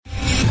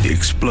the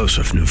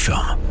explosive new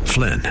film,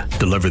 Flynn,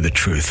 Deliver the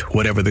Truth,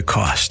 Whatever the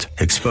Cost,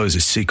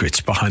 exposes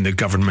secrets behind the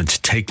government's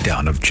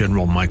takedown of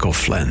General Michael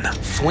Flynn.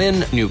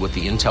 Flynn knew what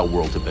the intel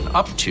world had been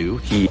up to.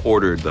 He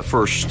ordered the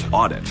first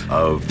audit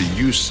of the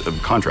use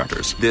of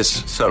contractors.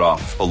 This set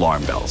off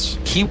alarm bells.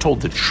 He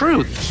told the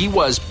truth. He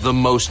was the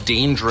most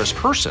dangerous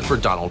person for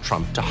Donald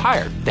Trump to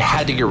hire. They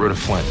had to get rid of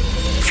Flynn.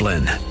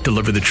 Flynn,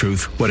 Deliver the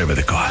Truth, Whatever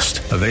the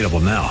Cost. Available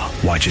now.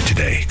 Watch it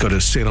today. Go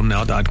to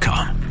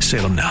salemnow.com.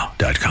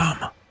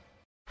 salemnow.com.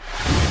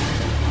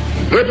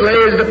 It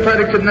lays the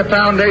predicate and the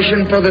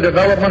foundation for the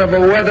development of a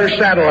weather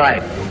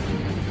satellite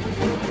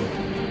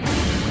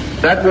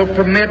that will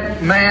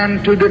permit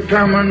man to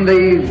determine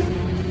the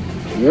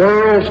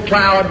world's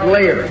cloud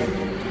layer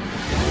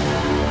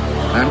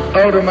and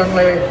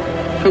ultimately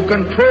to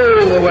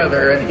control the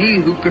weather, and he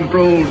who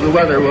controls the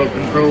weather will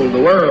control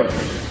the world.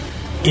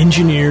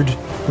 Engineered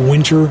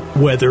winter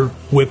weather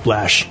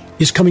whiplash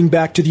is coming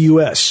back to the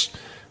U.S.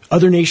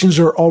 Other nations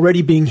are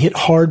already being hit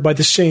hard by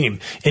the same,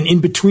 and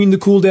in between the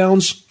cool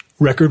downs,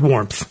 record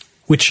warmth,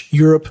 which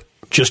Europe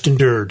just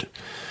endured.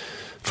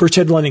 First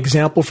headline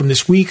example from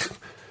this week.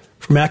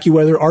 From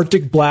AccuWeather,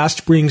 Arctic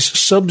blast brings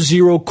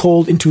sub-zero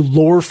cold into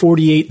lower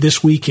 48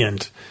 this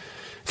weekend.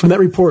 From that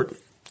report,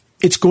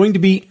 it's going to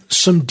be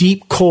some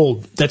deep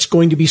cold that's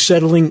going to be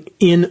settling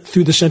in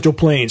through the Central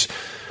Plains.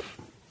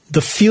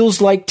 The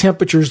feels-like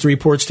temperatures, the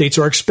report states,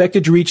 are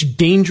expected to reach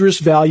dangerous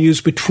values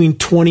between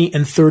 20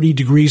 and 30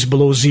 degrees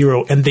below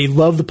zero, and they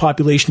love the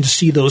population to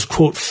see those,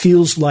 quote,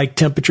 feels-like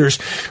temperatures,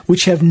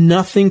 which have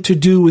nothing to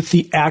do with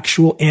the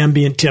actual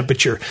ambient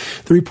temperature.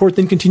 The report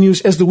then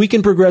continues, as the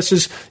weekend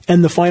progresses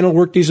and the final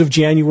workdays of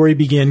January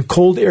begin,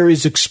 cold air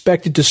is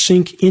expected to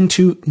sink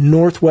into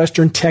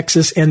northwestern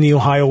Texas and the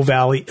Ohio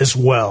Valley as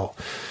well.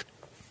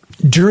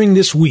 During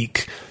this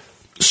week,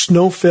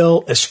 snow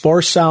fell as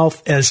far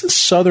south as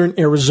southern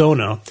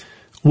Arizona,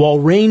 while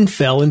rain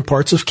fell in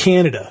parts of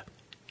Canada.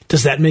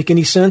 Does that make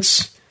any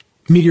sense?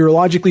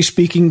 Meteorologically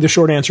speaking, the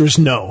short answer is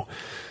no.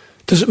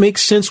 Does it make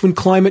sense when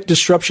climate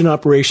disruption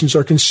operations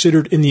are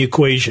considered in the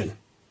equation?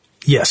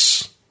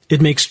 Yes,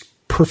 it makes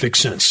perfect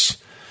sense.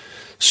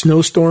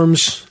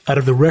 Snowstorms out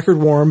of the record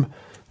warm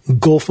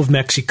Gulf of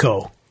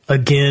Mexico,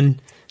 again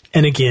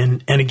and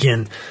again and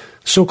again.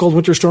 So-called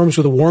winter storms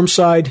with a warm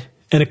side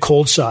and a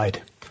cold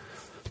side.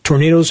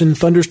 Tornadoes and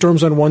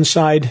thunderstorms on one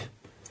side,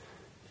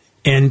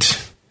 and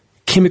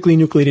chemically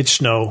nucleated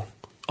snow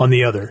on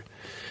the other.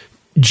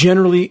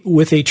 Generally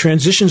with a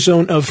transition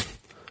zone of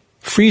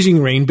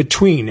freezing rain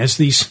between as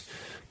these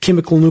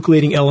chemical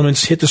nucleating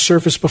elements hit the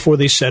surface before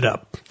they set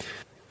up.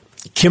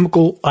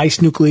 Chemical ice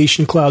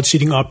nucleation cloud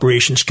seeding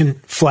operations can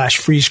flash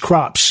freeze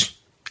crops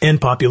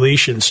and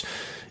populations,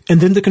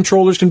 and then the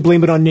controllers can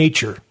blame it on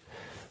nature.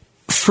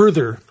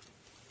 Further,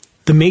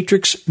 the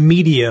matrix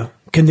media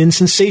can then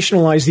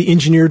sensationalize the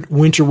engineered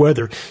winter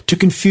weather to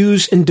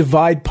confuse and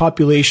divide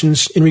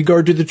populations in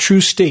regard to the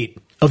true state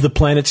of the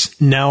planet's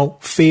now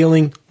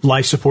failing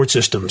life support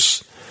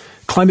systems.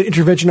 Climate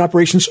intervention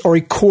operations are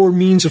a core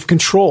means of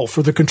control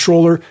for the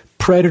controller,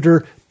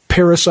 predator,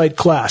 parasite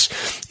class.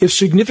 If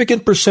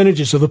significant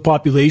percentages of the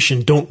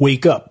population don't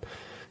wake up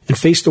and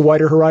face the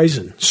wider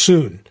horizon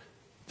soon,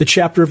 the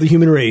chapter of the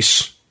human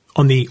race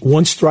on the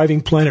once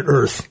thriving planet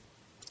Earth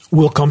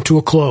will come to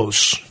a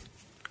close.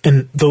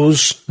 And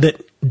those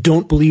that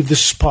don't believe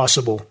this is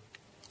possible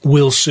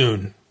will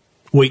soon.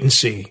 Wait and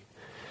see.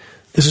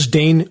 This is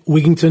Dane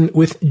Wigington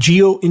with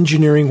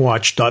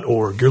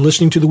geoengineeringwatch.org. You're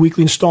listening to the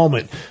weekly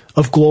installment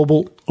of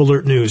Global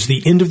Alert News,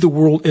 the end of the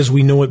world as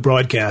we know it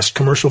broadcast,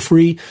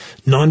 commercial-free,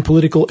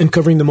 non-political, and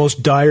covering the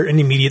most dire and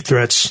immediate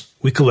threats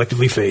we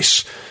collectively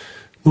face.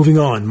 Moving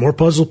on, more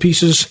puzzle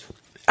pieces.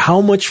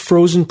 How much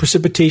frozen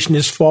precipitation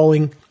is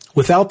falling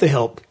without the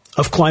help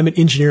of climate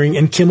engineering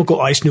and chemical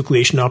ice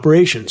nucleation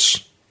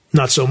operations?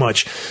 Not so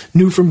much.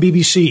 New from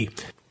BBC.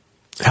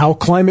 How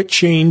climate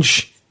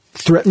change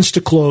threatens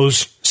to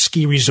close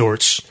ski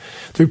resorts.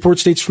 The report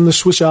states from the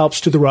Swiss Alps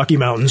to the Rocky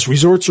Mountains,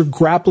 resorts are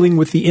grappling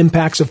with the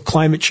impacts of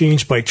climate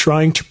change by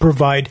trying to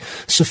provide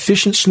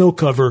sufficient snow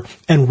cover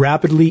and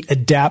rapidly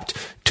adapt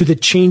to the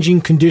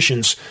changing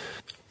conditions.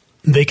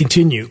 They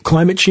continue.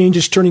 Climate change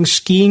is turning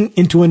skiing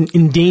into an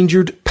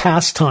endangered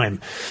pastime.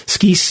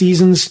 Ski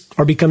seasons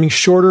are becoming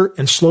shorter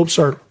and slopes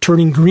are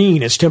turning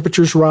green as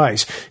temperatures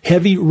rise.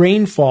 Heavy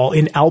rainfall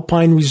in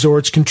alpine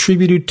resorts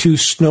contributed to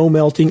snow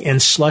melting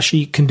and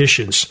slushy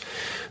conditions.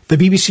 The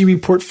BBC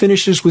report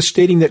finishes with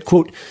stating that,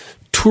 quote,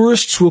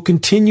 tourists will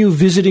continue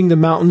visiting the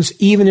mountains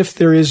even if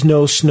there is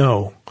no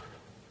snow.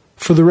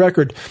 For the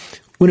record,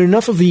 when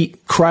enough of the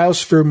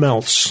cryosphere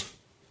melts,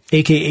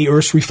 aka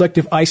Earth's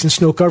reflective ice and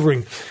snow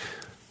covering,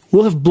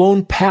 we'll have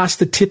blown past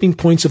the tipping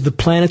points of the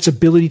planet's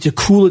ability to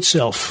cool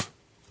itself.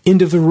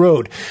 End of the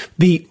road.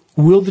 The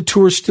will the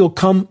tourists still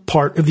come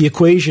part of the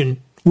equation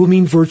will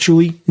mean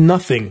virtually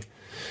nothing.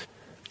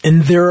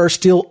 And there are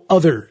still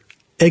other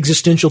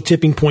existential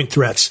tipping point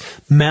threats.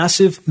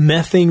 Massive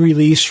methane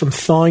release from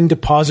thawing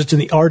deposits in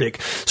the Arctic.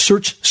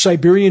 Search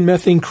Siberian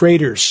methane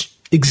craters.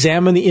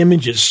 Examine the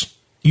images.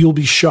 You'll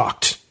be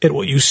shocked at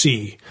what you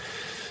see.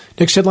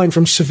 Next headline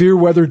from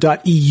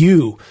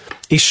severeweather.eu.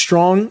 A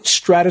strong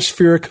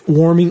stratospheric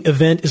warming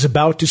event is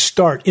about to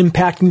start,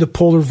 impacting the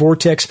polar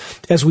vortex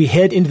as we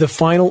head into the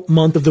final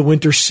month of the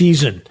winter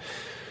season.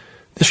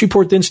 This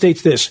report then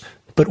states this,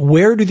 but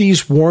where do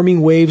these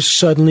warming waves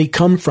suddenly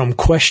come from? ?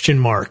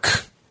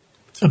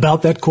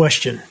 About that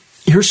question,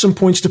 here's some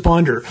points to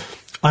ponder.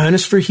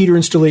 Ionosphere heater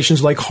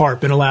installations like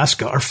HAARP in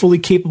Alaska are fully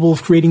capable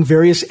of creating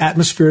various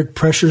atmospheric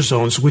pressure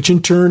zones, which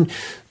in turn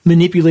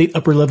manipulate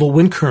upper-level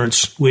wind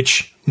currents,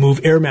 which move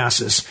air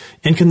masses,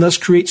 and can thus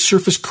create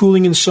surface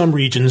cooling in some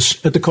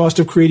regions at the cost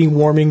of creating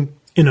warming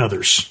in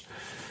others.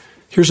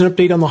 Here's an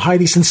update on the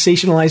highly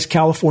sensationalized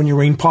California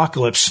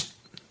rainpocalypse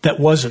that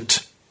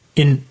wasn't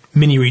in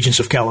many regions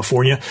of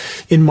California.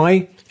 In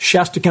my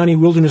Shasta County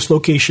wilderness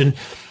location,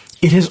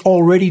 it has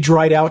already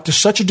dried out to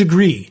such a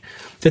degree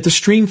that the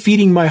stream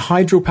feeding my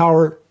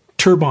hydropower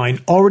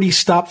turbine already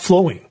stopped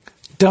flowing.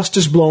 Dust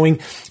is blowing,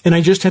 and I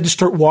just had to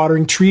start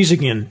watering trees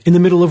again in the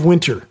middle of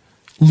winter.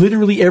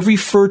 Literally every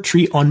fir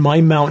tree on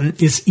my mountain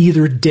is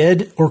either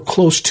dead or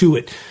close to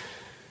it.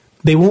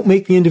 They won't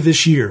make the end of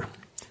this year.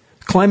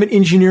 Climate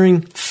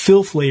engineering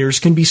filth layers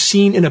can be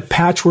seen in a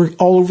patchwork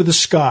all over the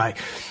sky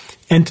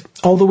and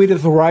all the way to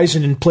the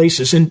horizon in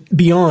places and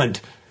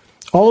beyond.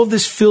 All of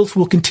this filth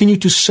will continue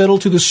to settle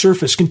to the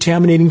surface,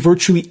 contaminating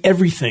virtually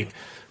everything.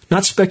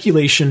 Not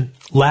speculation,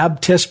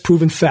 lab test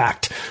proven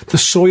fact. The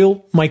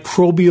soil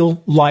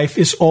microbial life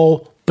is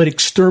all but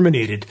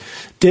exterminated.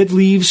 Dead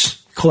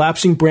leaves,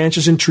 collapsing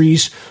branches and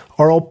trees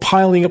are all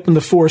piling up on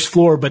the forest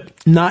floor, but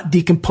not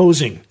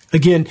decomposing.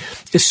 Again,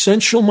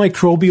 essential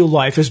microbial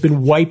life has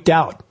been wiped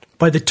out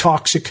by the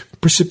toxic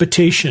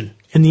precipitation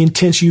and the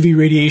intense UV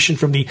radiation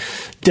from the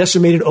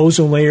decimated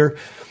ozone layer.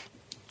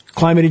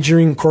 Climate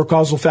engineering, core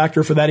causal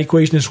factor for that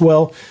equation as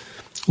well.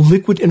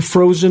 Liquid and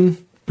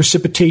frozen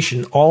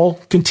precipitation, all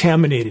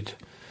contaminated.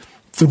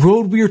 The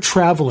road we are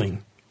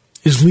traveling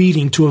is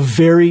leading to a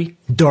very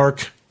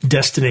dark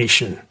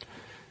destination.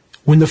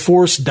 When the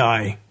forests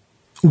die,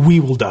 we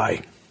will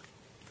die.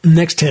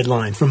 Next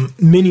headline from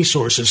many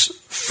sources.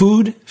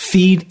 Food,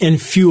 feed, and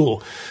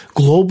fuel.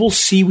 Global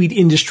seaweed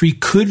industry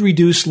could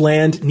reduce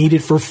land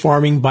needed for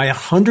farming by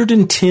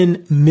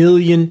 110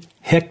 million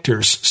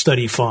hectares,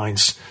 study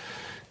finds.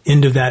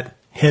 End of that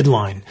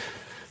headline.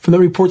 From the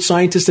report,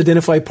 scientists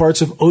identify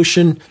parts of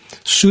ocean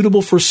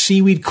suitable for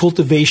seaweed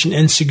cultivation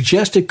and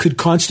suggest it could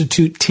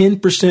constitute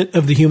 10%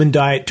 of the human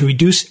diet to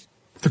reduce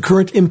the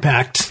current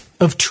impact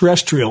of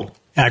terrestrial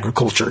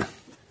agriculture.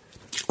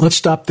 Let's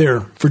stop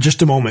there for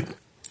just a moment.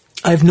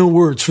 I have no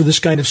words for this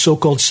kind of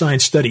so-called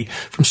science study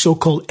from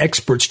so-called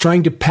experts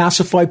trying to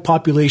pacify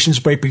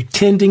populations by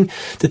pretending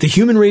that the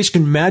human race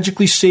can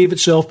magically save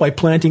itself by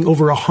planting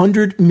over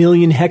 100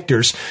 million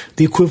hectares,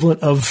 the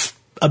equivalent of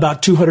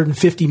about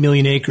 250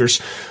 million acres,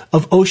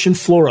 of ocean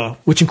flora,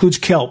 which includes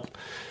kelp,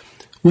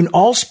 when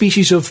all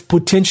species of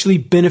potentially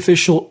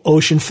beneficial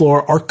ocean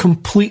flora are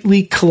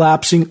completely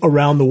collapsing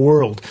around the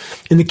world.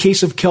 In the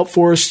case of kelp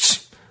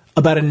forests,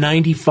 about a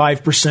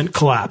 95%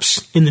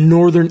 collapse in the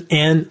northern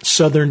and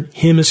southern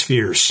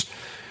hemispheres.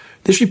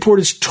 This report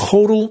is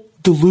total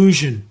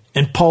delusion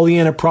and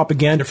Pollyanna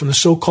propaganda from the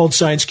so-called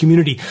science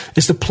community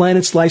as the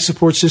planet's life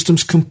support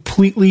systems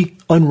completely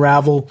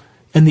unravel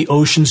and the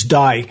oceans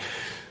die,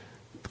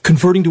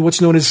 converting to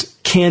what's known as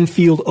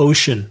Canfield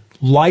Ocean.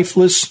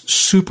 Lifeless,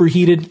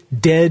 superheated,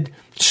 dead,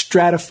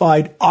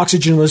 stratified,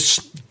 oxygenless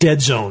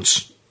dead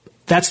zones.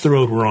 That's the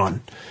road we're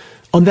on.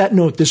 On that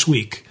note, this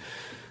week,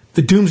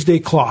 the doomsday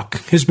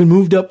clock has been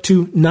moved up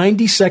to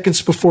 90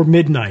 seconds before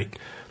midnight,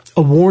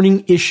 a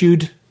warning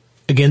issued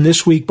again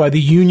this week by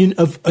the Union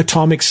of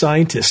Atomic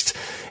Scientists.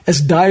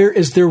 As dire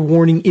as their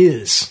warning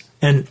is,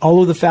 and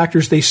all of the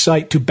factors they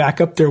cite to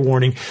back up their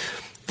warning,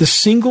 the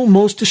single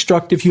most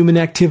destructive human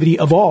activity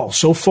of all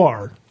so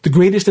far, the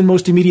greatest and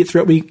most immediate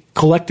threat we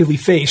collectively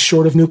face,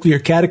 short of nuclear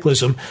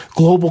cataclysm,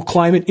 global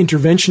climate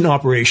intervention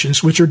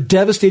operations, which are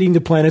devastating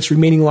the planet's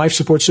remaining life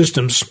support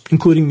systems,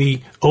 including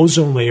the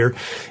ozone layer,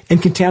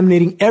 and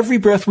contaminating every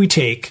breath we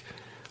take,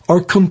 are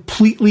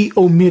completely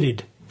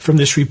omitted from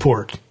this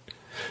report.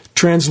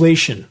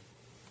 Translation: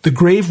 the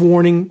grave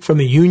warning from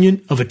the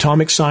Union of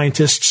Atomic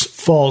Scientists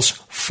falls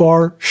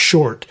far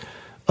short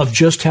of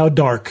just how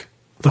dark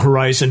the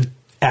horizon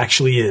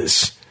actually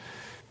is.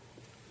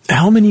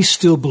 How many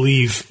still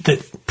believe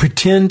that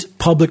pretend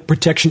public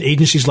protection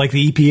agencies like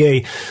the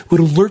EPA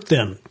would alert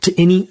them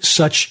to any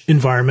such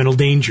environmental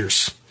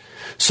dangers?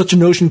 Such a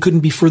notion couldn't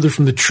be further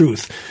from the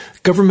truth.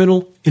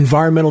 Governmental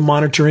environmental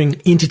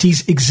monitoring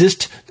entities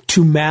exist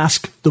to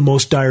mask the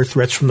most dire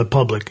threats from the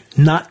public,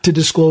 not to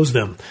disclose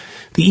them.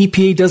 The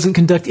EPA doesn't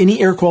conduct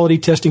any air quality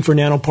testing for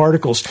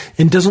nanoparticles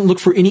and doesn't look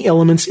for any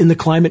elements in the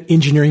climate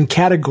engineering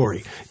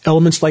category.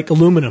 Elements like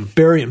aluminum,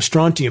 barium,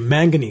 strontium,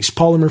 manganese,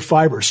 polymer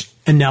fibers,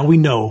 and now we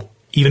know,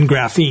 even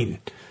graphene.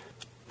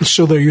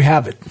 So there you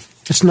have it.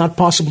 It's not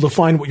possible to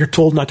find what you're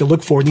told not to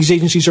look for. These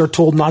agencies are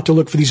told not to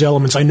look for these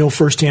elements. I know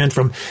firsthand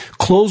from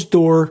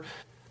closed-door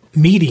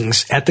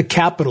meetings at the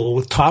Capitol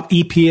with top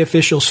EPA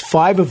officials,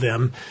 5 of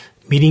them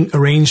meeting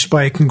arranged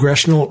by a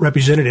congressional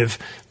representative,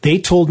 they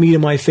told me to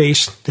my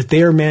face that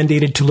they are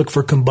mandated to look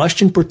for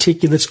combustion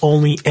particulates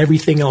only.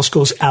 Everything else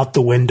goes out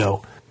the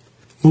window.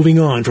 Moving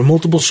on, from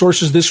multiple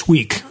sources this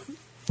week,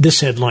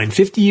 this headline: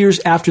 50 years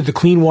after the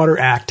Clean Water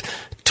Act,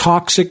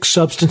 toxic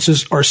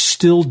substances are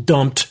still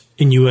dumped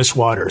in U.S.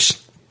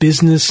 waters.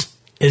 Business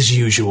as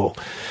usual.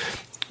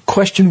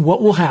 Question: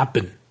 what will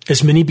happen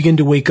as many begin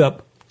to wake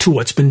up to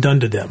what's been done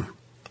to them?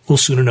 We'll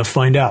soon enough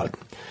find out.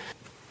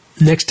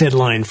 Next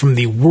headline from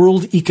the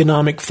World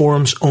Economic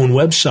Forum's own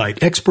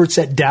website: experts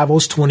at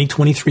Davos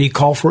 2023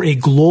 call for a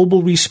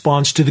global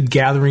response to the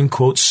gathering,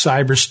 quote,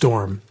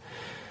 cyberstorm.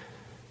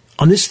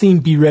 On this theme,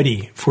 be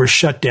ready for a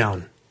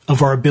shutdown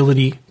of our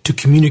ability to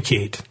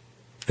communicate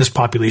as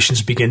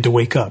populations begin to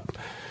wake up.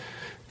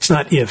 It's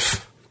not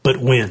if, but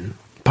when.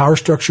 Power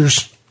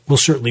structures will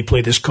certainly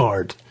play this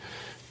card.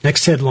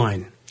 Next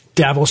headline: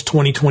 Davos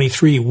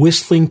 2023,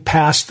 whistling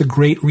past the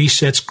Great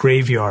Reset's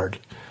graveyard.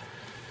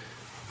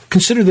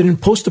 Consider that in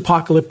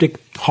post-apocalyptic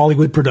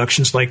Hollywood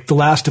productions like The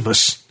Last of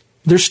Us,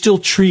 there's still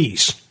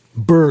trees,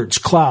 birds,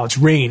 clouds,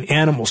 rain,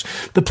 animals.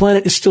 The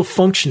planet is still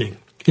functioning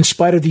in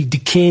spite of the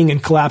decaying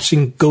and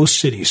collapsing ghost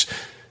cities.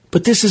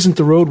 But this isn't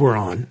the road we're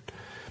on.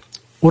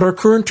 What our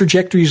current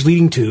trajectory is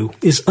leading to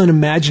is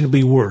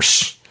unimaginably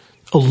worse.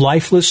 A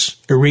lifeless,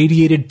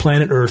 irradiated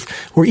planet Earth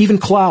where even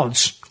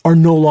clouds are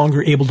no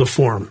longer able to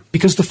form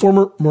because the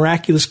former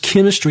miraculous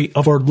chemistry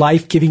of our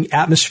life-giving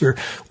atmosphere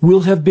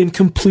will have been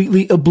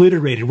completely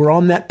obliterated. We're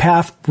on that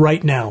path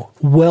right now,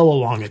 well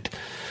along it.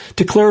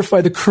 To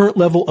clarify, the current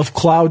level of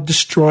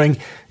cloud-destroying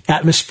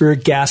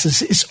atmospheric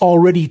gases is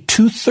already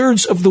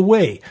 2/3 of the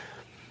way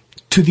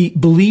to the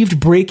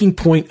believed breaking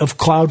point of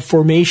cloud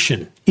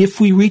formation. If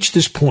we reach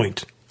this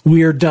point,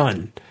 we are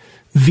done.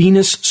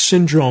 Venus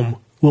syndrome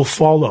will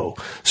follow.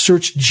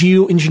 Search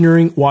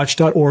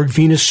geoengineeringwatch.org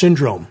Venus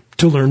syndrome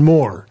to learn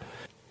more.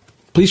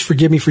 Please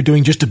forgive me for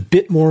doing just a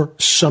bit more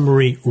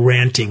summary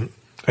ranting.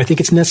 I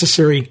think it's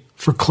necessary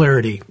for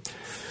clarity.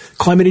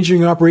 Climate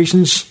engineering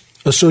operations,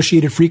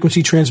 associated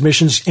frequency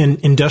transmissions, and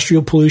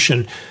industrial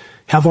pollution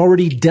have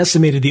already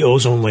decimated the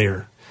ozone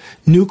layer.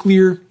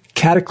 Nuclear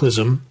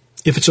cataclysm,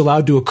 if it's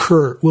allowed to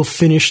occur, will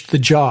finish the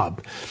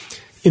job.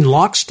 In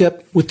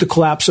lockstep with the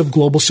collapse of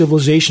global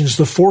civilizations,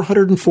 the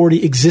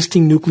 440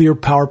 existing nuclear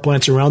power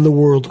plants around the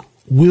world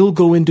will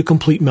go into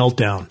complete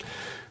meltdown.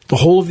 The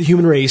whole of the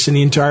human race and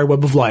the entire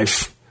web of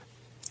life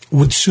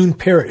would soon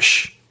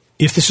perish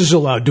if this is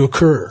allowed to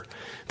occur.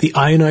 The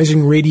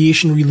ionizing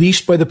radiation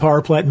released by the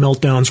power plant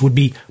meltdowns would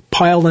be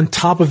piled on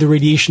top of the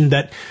radiation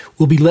that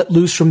will be let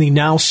loose from the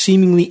now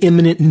seemingly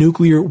imminent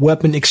nuclear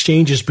weapon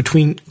exchanges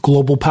between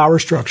global power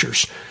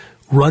structures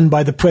run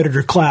by the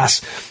predator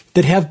class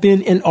that have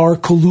been and are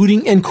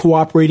colluding and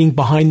cooperating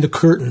behind the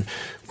curtain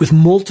with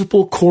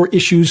multiple core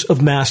issues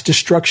of mass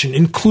destruction,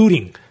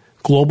 including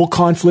global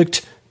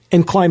conflict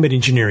and climate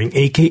engineering,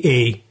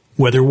 aka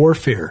weather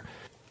warfare.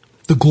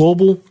 The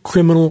global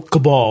criminal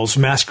cabals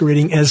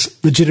masquerading as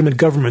legitimate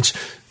governments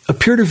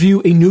appear to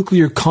view a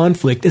nuclear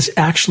conflict as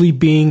actually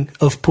being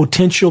of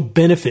potential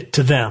benefit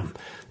to them.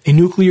 A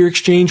nuclear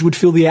exchange would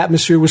fill the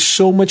atmosphere with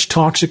so much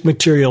toxic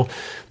material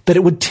that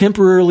it would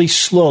temporarily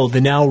slow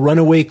the now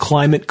runaway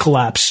climate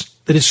collapse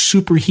that is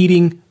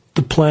superheating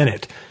the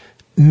planet.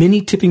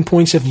 Many tipping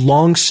points have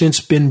long since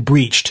been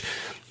breached.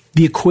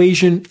 The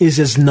equation is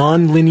as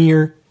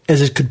nonlinear as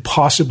it could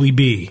possibly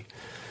be.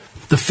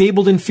 The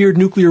fabled and feared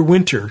nuclear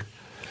winter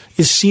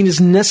is seen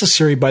as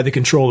necessary by the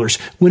controllers,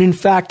 when in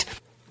fact,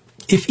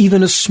 if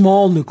even a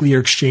small nuclear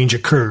exchange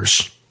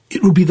occurs,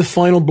 it would be the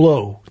final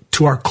blow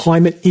to our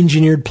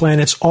climate-engineered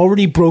planet's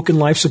already broken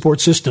life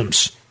support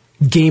systems.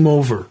 Game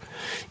over.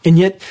 And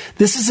yet,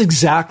 this is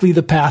exactly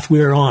the path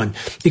we are on.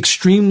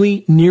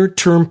 Extremely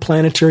near-term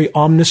planetary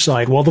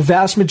omnicide, while the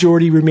vast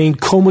majority remain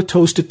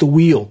comatose at the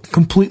wheel,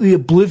 completely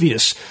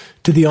oblivious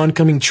to the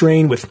oncoming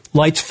train with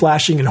lights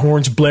flashing and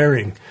horns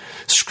blaring.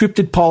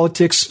 Scripted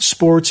politics,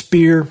 sports,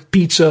 beer,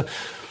 pizza,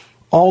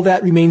 all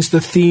that remains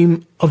the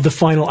theme of the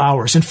final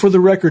hours. And for the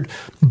record,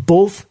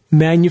 both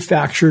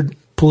manufactured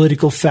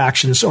political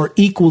factions are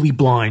equally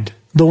blind,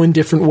 though in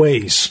different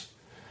ways.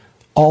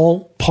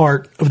 All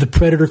part of the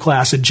predator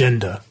class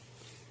agenda.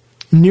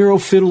 Nero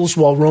fiddles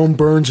while Rome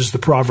burns, as the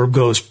proverb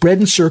goes. Bread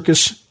and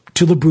circus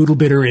till the brutal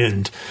bitter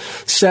end.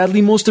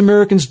 Sadly, most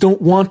Americans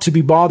don't want to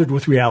be bothered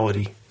with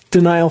reality.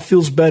 Denial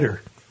feels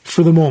better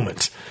for the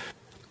moment.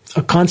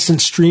 A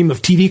constant stream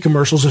of TV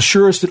commercials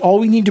assure us that all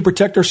we need to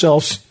protect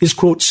ourselves is,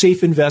 quote,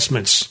 safe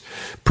investments.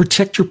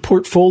 Protect your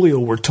portfolio,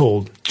 we're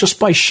told, just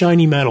by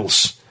shiny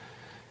metals.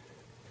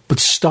 But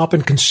stop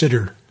and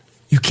consider.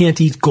 You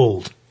can't eat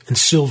gold and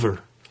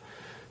silver.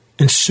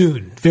 And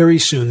soon, very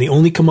soon, the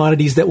only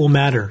commodities that will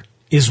matter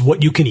is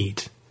what you can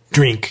eat,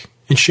 drink,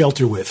 and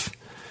shelter with.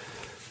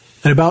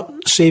 And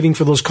about saving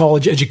for those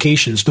college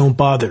educations, don't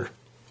bother.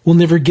 We'll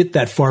never get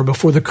that far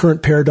before the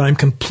current paradigm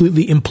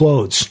completely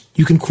implodes.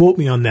 You can quote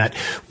me on that.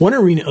 One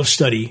arena of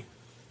study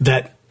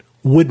that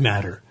would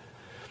matter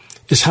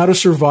is how to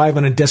survive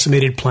on a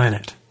decimated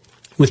planet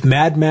with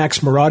Mad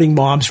Max marauding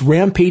mobs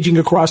rampaging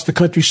across the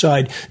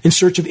countryside in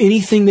search of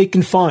anything they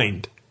can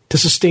find to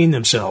sustain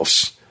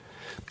themselves.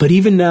 But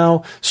even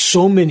now,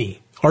 so many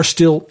are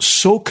still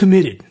so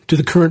committed to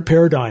the current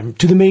paradigm,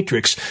 to the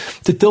Matrix,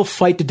 that they'll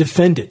fight to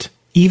defend it,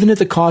 even at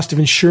the cost of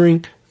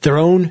ensuring their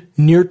own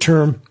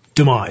near-term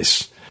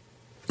demise.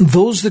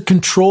 Those that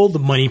control the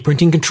money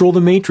printing control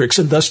the Matrix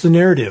and thus the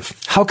narrative.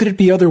 How could it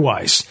be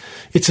otherwise?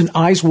 It's an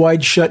eyes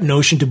wide shut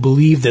notion to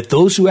believe that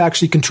those who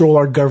actually control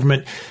our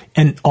government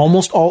and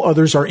almost all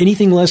others are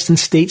anything less than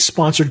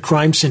state-sponsored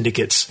crime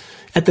syndicates.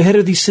 At the head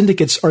of these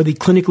syndicates are the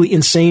clinically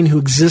insane who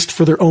exist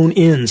for their own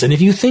ends. And if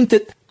you think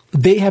that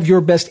they have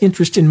your best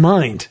interest in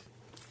mind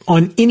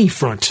on any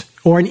front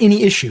or on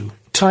any issue,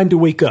 time to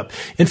wake up.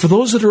 And for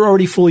those that are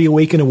already fully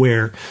awake and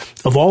aware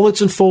of all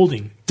that's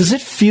unfolding, does it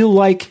feel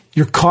like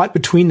you're caught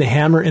between the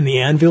hammer and the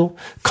anvil,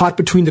 caught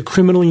between the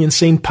criminally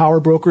insane power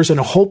brokers and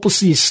a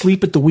hopelessly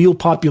asleep at the wheel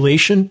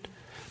population?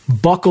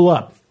 Buckle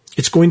up.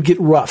 It's going to get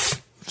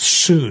rough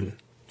soon.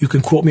 You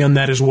can quote me on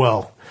that as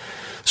well.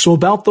 So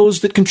about those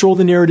that control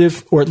the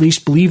narrative, or at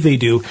least believe they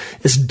do,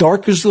 as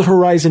dark as the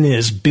horizon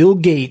is, Bill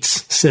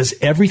Gates says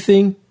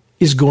everything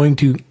is going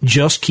to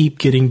just keep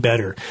getting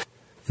better.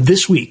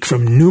 This week,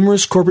 from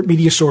numerous corporate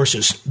media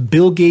sources,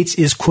 Bill Gates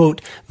is, quote,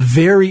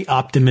 very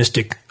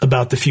optimistic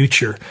about the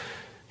future.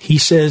 He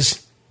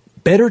says,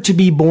 better to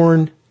be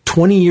born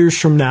 20 years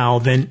from now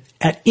than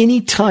at any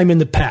time in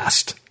the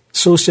past.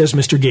 So says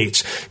Mr.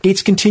 Gates.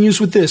 Gates continues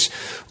with this.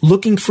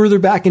 Looking further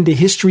back into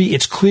history,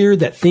 it's clear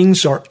that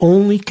things are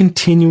only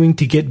continuing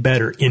to get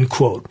better, end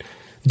quote.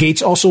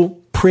 Gates also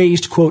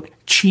praised, quote,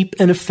 cheap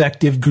and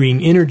effective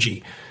green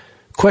energy.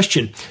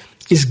 Question,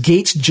 is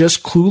Gates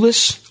just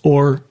clueless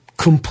or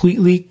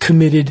completely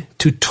committed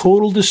to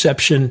total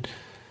deception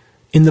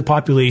in the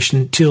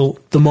population till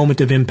the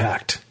moment of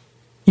impact?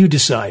 You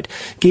decide.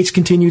 Gates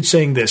continued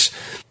saying this,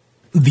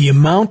 the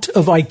amount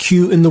of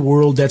IQ in the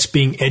world that's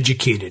being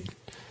educated,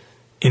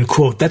 end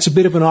quote. That's a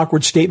bit of an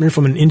awkward statement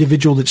from an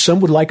individual that some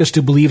would like us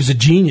to believe is a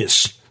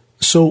genius.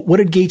 So what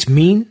did Gates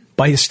mean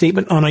by his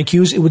statement on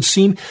IQs? It would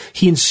seem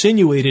he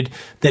insinuated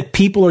that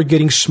people are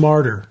getting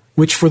smarter,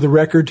 which for the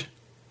record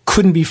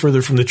couldn't be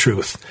further from the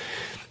truth.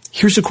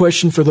 Here's a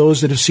question for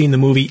those that have seen the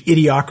movie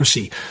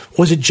Idiocracy.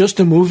 Was it just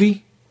a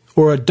movie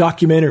or a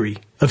documentary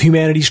of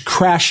humanity's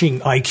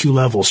crashing IQ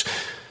levels?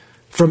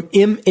 From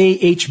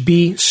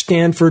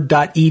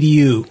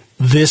mahbstanford.edu,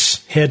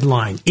 this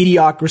headline,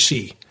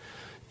 Idiocracy,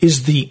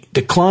 is the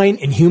decline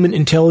in human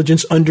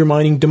intelligence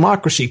undermining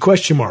democracy,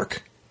 question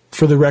mark.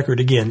 For the record,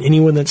 again,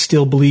 anyone that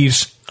still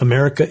believes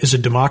America is a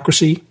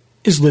democracy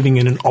is living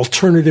in an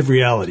alternative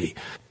reality.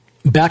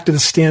 Back to the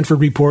Stanford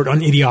report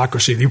on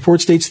Idiocracy. The report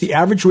states the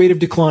average rate of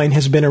decline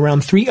has been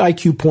around 3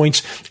 IQ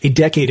points a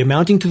decade,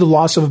 amounting to the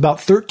loss of about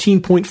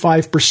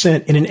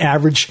 13.5% in an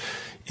average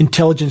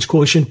intelligence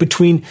quotient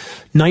between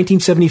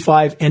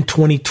 1975 and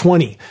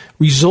 2020.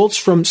 Results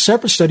from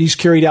separate studies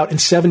carried out in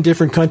 7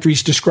 different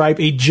countries describe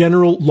a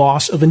general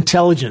loss of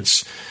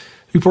intelligence.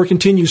 The report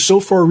continues, so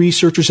far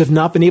researchers have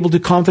not been able to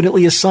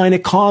confidently assign a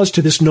cause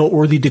to this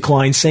noteworthy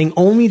decline, saying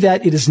only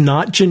that it is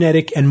not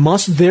genetic and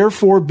must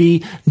therefore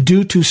be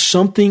due to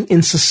something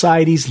in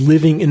society's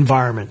living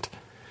environment.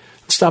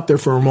 Let's stop there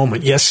for a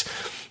moment. Yes,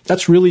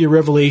 that's really a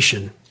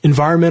revelation.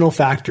 Environmental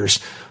factors.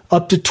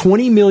 Up to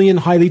 20 million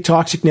highly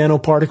toxic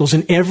nanoparticles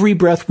in every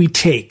breath we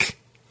take.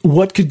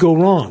 What could go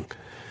wrong?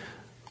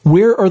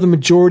 Where are the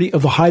majority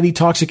of the highly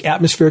toxic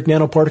atmospheric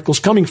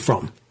nanoparticles coming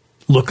from?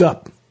 Look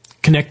up.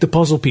 Connect the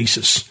puzzle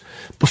pieces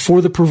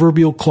before the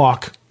proverbial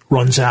clock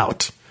runs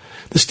out.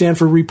 The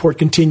Stanford report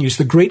continues.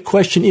 The great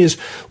question is,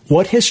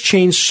 what has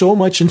changed so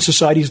much in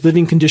society's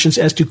living conditions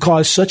as to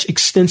cause such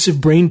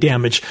extensive brain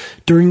damage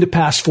during the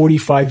past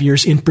 45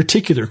 years in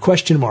particular?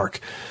 Question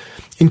mark.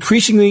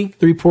 Increasingly,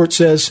 the report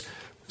says,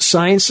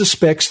 science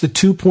suspects the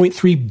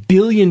 2.3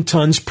 billion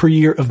tons per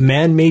year of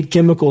man-made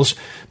chemicals,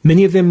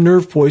 many of them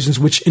nerve poisons,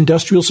 which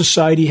industrial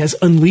society has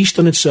unleashed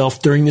on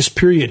itself during this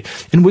period,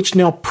 and which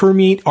now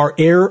permeate our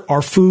air,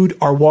 our food,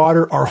 our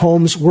water, our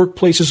homes,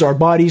 workplaces, our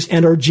bodies,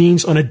 and our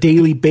genes on a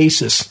daily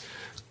basis.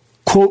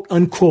 Quote,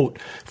 unquote,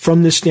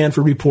 from this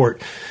Stanford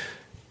report.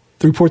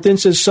 The report then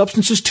says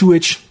substances to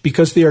which,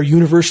 because they are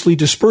universally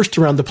dispersed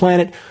around the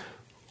planet,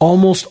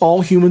 almost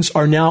all humans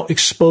are now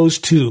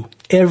exposed to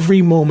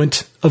every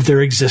moment of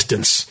their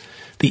existence.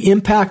 The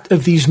impact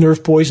of these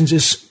nerve poisons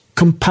is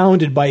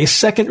compounded by a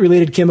second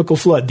related chemical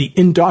flood, the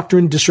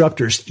endocrine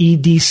disruptors,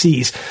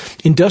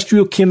 EDCs,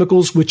 industrial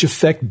chemicals which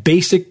affect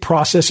basic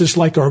processes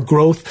like our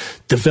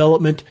growth,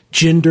 development,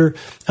 gender,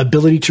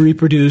 ability to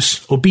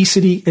reproduce,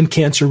 obesity, and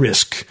cancer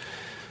risk.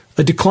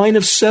 A decline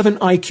of 7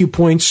 IQ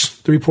points,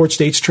 the report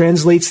states,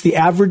 translates the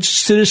average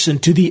citizen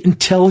to the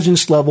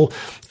intelligence level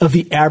of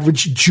the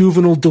average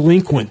juvenile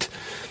delinquent.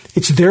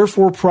 It's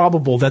therefore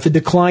probable that the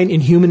decline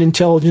in human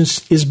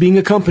intelligence is being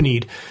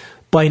accompanied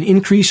by an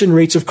increase in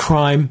rates of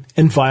crime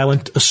and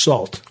violent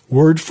assault.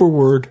 Word for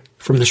word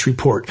from this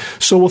report.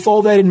 So with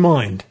all that in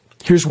mind,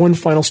 here's one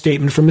final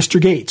statement from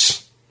Mr.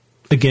 Gates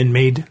again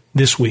made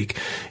this week,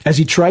 as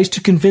he tries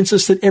to convince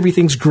us that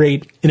everything's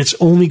great and it's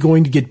only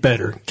going to get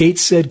better.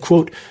 Gates said,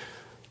 quote,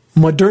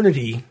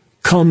 modernity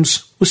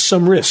comes with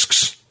some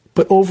risks,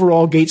 but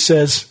overall, Gates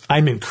says,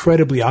 I'm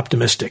incredibly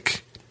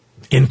optimistic.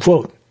 End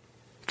quote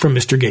from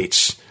Mr.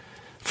 Gates.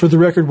 For the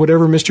record,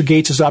 whatever Mr.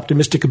 Gates is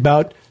optimistic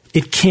about,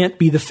 it can't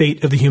be the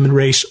fate of the human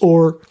race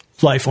or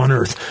life on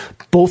Earth,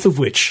 both of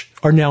which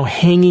are now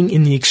hanging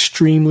in the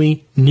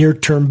extremely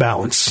near-term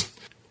balance.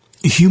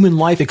 Human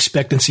life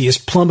expectancy is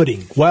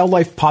plummeting.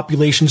 Wildlife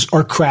populations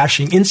are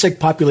crashing. Insect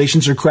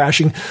populations are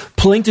crashing.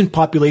 Plankton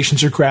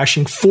populations are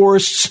crashing.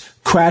 Forests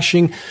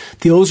crashing.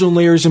 The ozone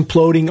layer is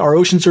imploding. Our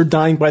oceans are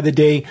dying by the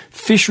day.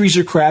 Fisheries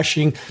are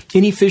crashing.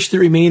 Any fish that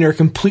remain are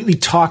completely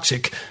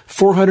toxic.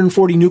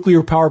 440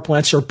 nuclear power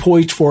plants are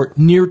poised for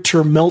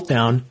near-term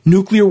meltdown.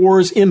 Nuclear war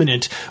is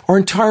imminent. Our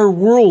entire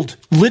world,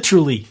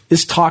 literally,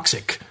 is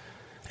toxic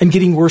and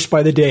getting worse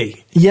by the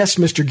day. Yes,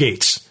 Mr.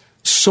 Gates,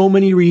 so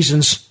many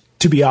reasons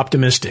to be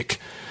optimistic.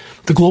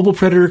 The global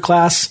predator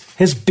class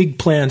has big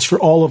plans for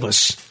all of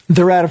us.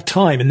 They're out of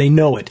time, and they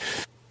know it.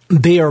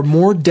 They are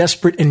more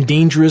desperate and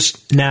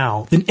dangerous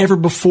now than ever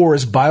before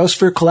as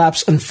biosphere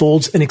collapse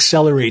unfolds and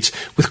accelerates,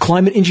 with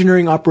climate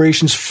engineering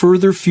operations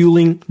further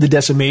fueling the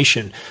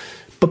decimation.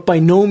 But by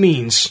no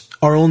means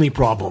our only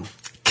problem.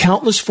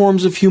 Countless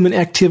forms of human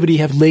activity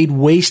have laid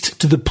waste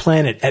to the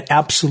planet at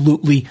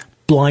absolutely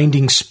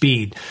blinding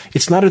speed.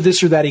 It's not a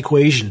this or that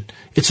equation.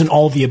 It's an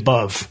all the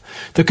above.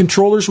 The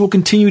controllers will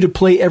continue to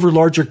play ever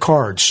larger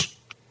cards.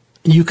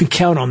 You can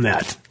count on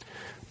that.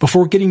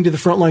 Before getting to the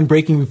Frontline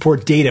Breaking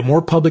Report data,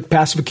 more public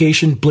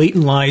pacification,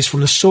 blatant lies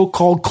from the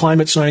so-called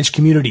climate science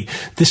community.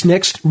 This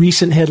next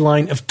recent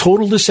headline of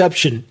total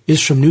deception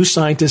is from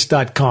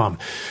NewScientist.com.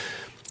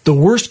 The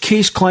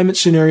worst-case climate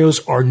scenarios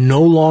are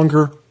no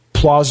longer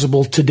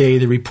plausible today,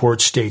 the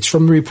report states.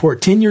 From the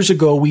report, 10 years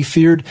ago, we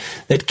feared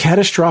that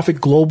catastrophic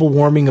global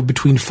warming of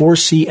between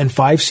 4C and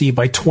 5C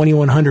by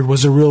 2100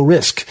 was a real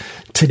risk.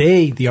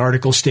 Today, the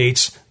article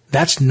states,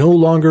 that's no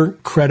longer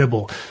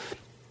credible.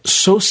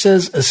 So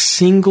says a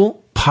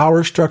single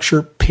power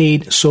structure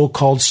paid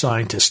so-called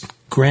scientist,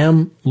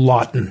 Graham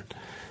Lawton.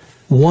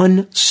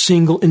 One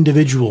single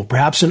individual,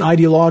 perhaps an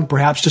ideologue,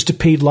 perhaps just a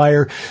paid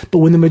liar, but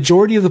when the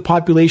majority of the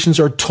populations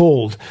are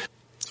told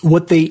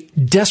what they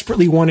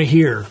desperately want to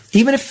hear,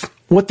 even if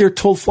what they're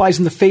told flies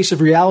in the face of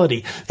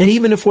reality, and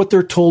even if what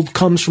they're told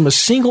comes from a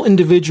single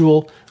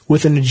individual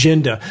with an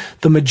agenda,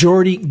 the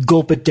majority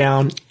gulp it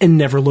down and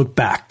never look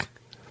back.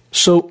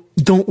 So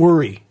don't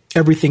worry,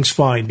 everything's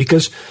fine,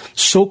 because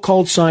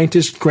so-called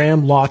scientist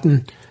Graham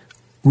Lawton,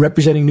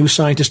 representing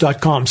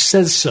NewScientist.com,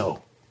 says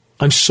so.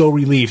 I'm so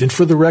relieved. And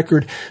for the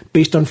record,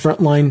 based on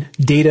Frontline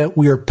data,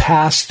 we are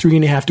past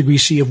 3.5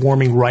 degrees C of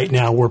warming right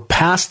now. We're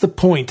past the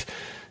point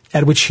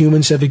at which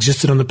humans have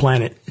existed on the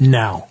planet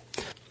now.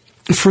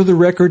 For the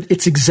record,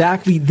 it's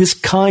exactly this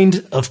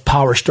kind of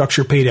power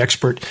structure paid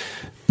expert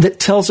that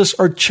tells us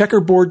our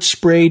checkerboard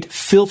sprayed,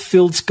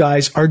 filth-filled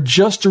skies are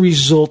just a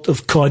result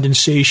of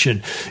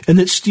condensation, and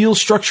that steel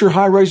structure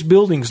high-rise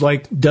buildings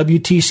like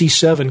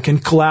WTC-7 can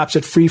collapse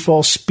at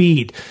free-fall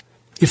speed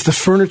if the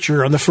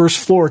furniture on the first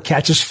floor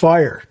catches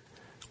fire.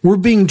 We're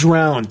being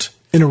drowned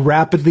in a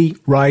rapidly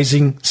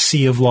rising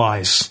sea of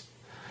lies.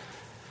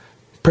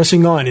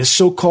 Pressing on, is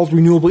so-called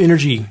renewable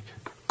energy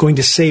going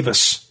to save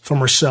us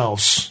from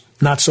ourselves?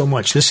 Not so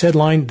much. This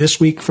headline this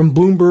week from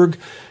Bloomberg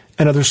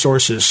and other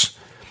sources.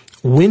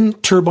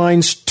 Wind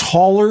turbines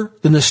taller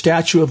than the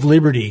Statue of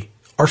Liberty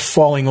are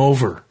falling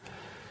over.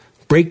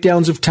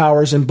 Breakdowns of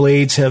towers and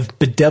blades have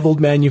bedeviled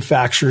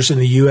manufacturers in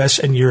the U.S.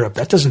 and Europe.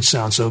 That doesn't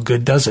sound so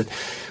good, does it?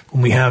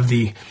 When we have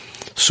the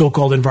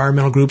so-called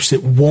environmental groups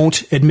that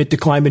won't admit to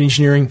climate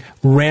engineering,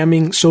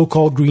 ramming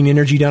so-called green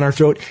energy down our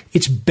throat.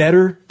 It's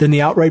better than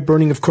the outright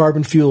burning of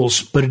carbon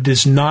fuels, but it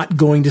is not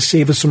going to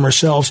save us from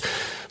ourselves.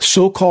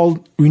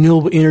 So-called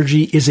renewable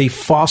energy is a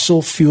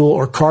fossil fuel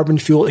or carbon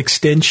fuel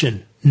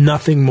extension,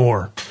 nothing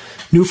more.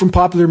 New from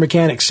Popular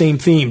Mechanics, same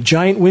theme.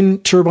 Giant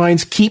wind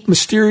turbines keep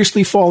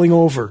mysteriously falling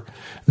over.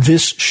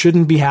 This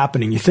shouldn't be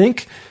happening. You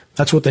think?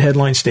 That's what the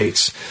headline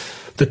states.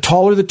 The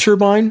taller the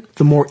turbine,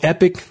 the more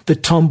epic the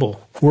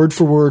tumble. Word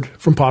for word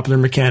from Popular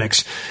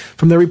Mechanics.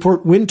 From their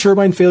report, wind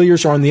turbine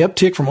failures are on the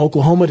uptick from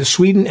Oklahoma to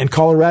Sweden and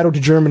Colorado to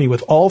Germany,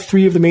 with all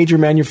three of the major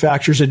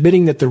manufacturers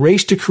admitting that the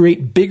race to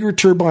create bigger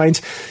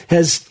turbines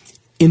has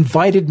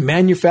invited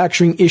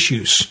manufacturing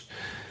issues.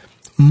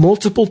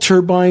 Multiple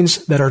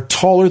turbines that are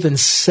taller than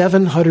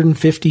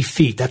 750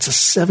 feet, that's a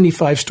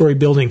 75-story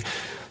building,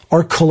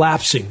 are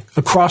collapsing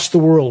across the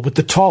world, with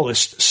the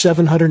tallest,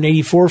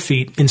 784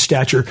 feet in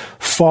stature,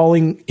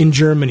 falling in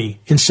Germany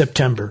in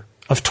September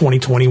of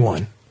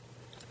 2021.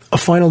 A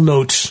final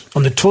note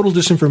on the total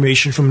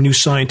disinformation from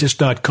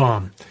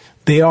NewScientist.com.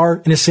 They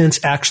are, in a sense,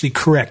 actually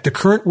correct. The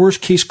current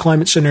worst-case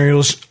climate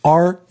scenarios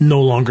are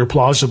no longer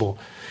plausible.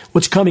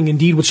 What's coming,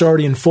 indeed what's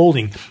already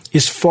unfolding,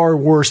 is far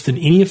worse than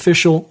any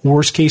official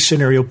worst-case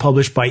scenario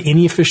published by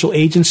any official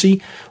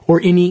agency or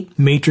any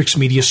matrix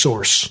media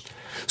source.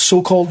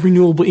 So-called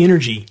renewable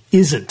energy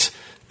isn't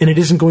and it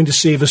isn't going to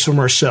save us from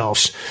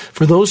ourselves.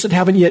 For those that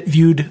haven't yet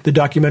viewed the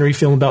documentary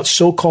film about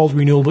so-called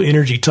renewable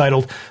energy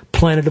titled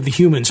Planet of the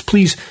Humans,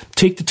 please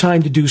take the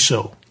time to do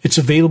so. It's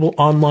available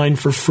online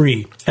for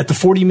free. At the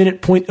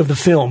 40-minute point of the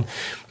film,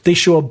 they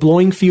show a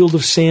blowing field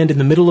of sand in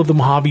the middle of the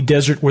Mojave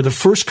Desert where the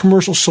first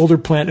commercial solar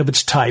plant of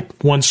its type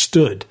once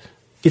stood.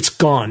 It's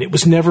gone. It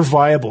was never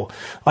viable.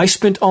 I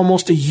spent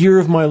almost a year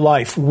of my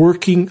life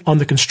working on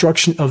the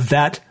construction of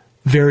that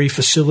very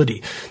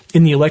facility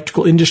in the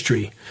electrical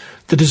industry.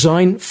 The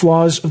design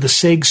flaws of the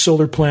SEG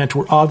solar plant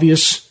were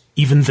obvious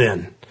even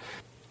then.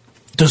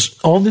 Does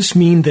all this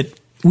mean that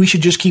we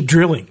should just keep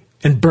drilling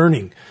and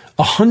burning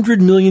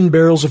 100 million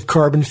barrels of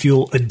carbon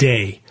fuel a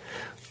day?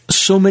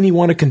 So many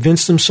want to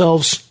convince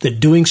themselves that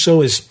doing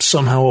so is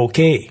somehow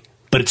okay,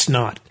 but it's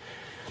not.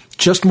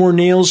 Just more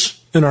nails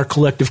in our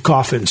collective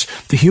coffins.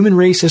 The human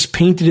race has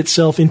painted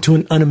itself into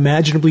an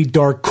unimaginably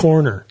dark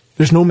corner.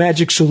 There's no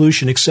magic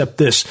solution except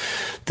this.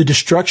 The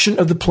destruction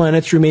of the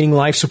planet's remaining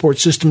life support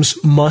systems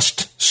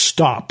must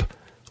stop,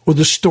 or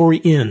the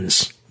story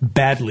ends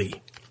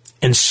badly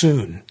and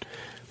soon.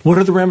 What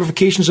are the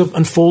ramifications of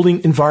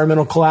unfolding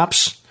environmental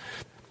collapse?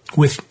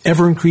 With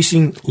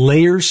ever-increasing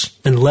layers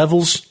and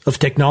levels of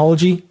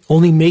technology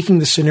only making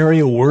the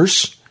scenario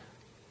worse?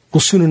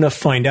 We'll soon enough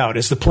find out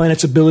as the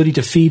planet's ability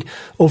to feed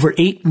over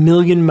 8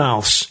 million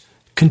mouths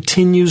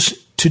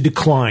continues to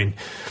decline.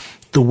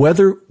 The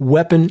weather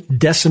weapon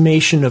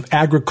decimation of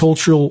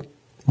agricultural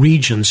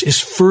regions is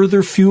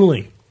further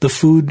fueling the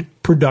food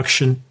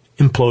production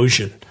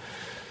implosion.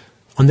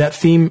 On that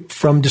theme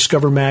from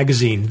Discover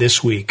Magazine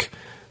this week,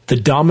 the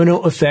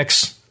domino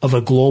effects of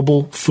a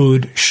global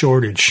food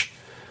shortage.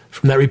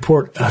 From that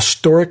report, a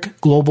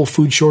historic global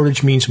food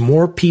shortage means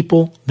more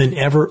people than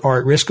ever are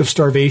at risk of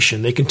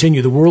starvation. They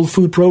continue. The World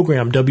Food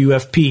Program,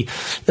 WFP,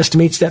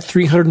 estimates that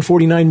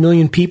 349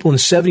 million people in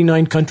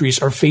 79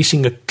 countries are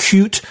facing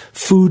acute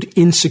food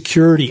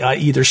insecurity,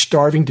 i.e. they're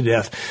starving to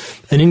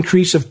death, an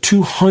increase of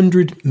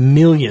 200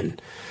 million.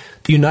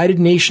 The United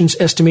Nations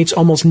estimates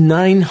almost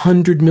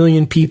 900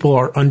 million people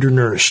are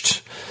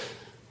undernourished.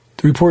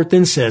 The report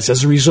then says,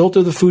 as a result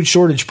of the food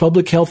shortage,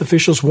 public health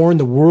officials warn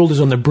the world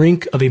is on the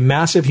brink of a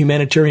massive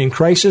humanitarian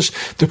crisis.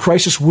 The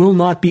crisis will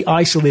not be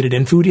isolated,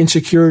 and food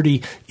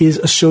insecurity is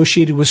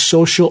associated with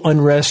social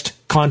unrest,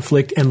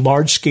 conflict, and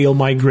large-scale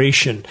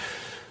migration.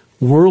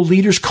 World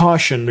leaders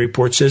caution, the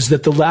report says,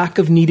 that the lack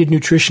of needed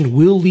nutrition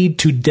will lead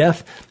to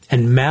death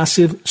and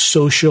massive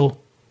social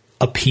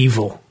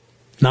upheaval.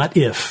 Not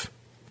if,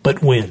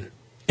 but when.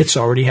 It's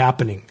already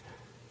happening.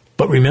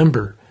 But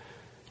remember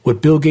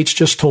what Bill Gates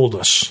just told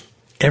us.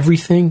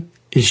 Everything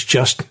is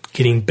just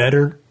getting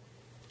better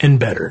and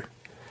better.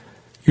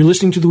 You're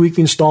listening to the weekly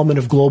installment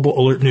of Global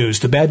Alert News,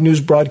 the Bad News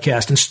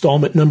Broadcast,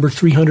 installment number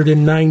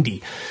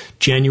 390,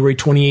 January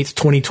 28th,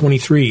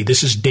 2023.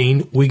 This is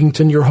Dane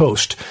Wigington, your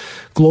host.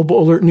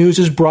 Global Alert News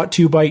is brought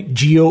to you by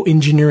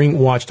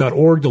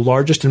geoengineeringwatch.org, the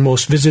largest and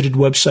most visited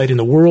website in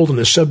the world on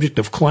the subject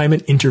of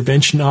climate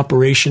intervention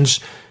operations,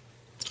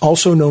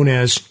 also known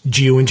as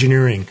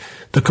geoengineering.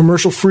 The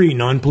commercial-free,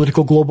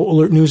 non-political Global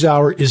Alert News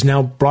Hour is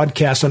now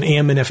broadcast on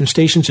AM and FM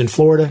stations in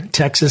Florida,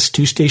 Texas,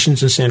 2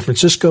 stations in San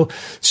Francisco,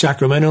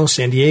 Sacramento,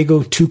 San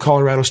Diego, 2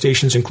 Colorado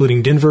stations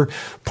including Denver,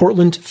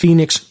 Portland,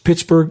 Phoenix,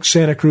 Pittsburgh,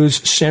 Santa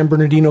Cruz, San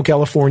Bernardino,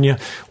 California,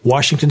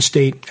 Washington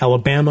State,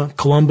 Alabama,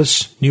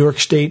 Columbus, New York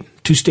State,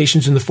 2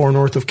 stations in the far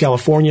north of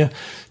California,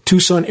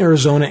 Tucson,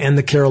 Arizona, and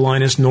the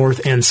Carolinas,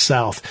 north and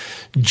south.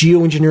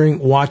 Geoengineering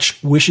Watch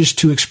wishes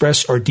to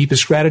express our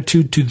deepest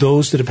gratitude to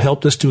those that have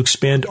helped us to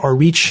expand our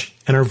reach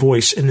and our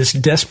voice in this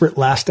desperate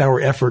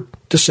last-hour effort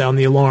to sound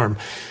the alarm.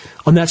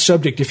 On that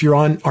subject, if you're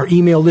on our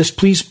email list,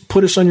 please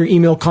put us on your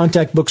email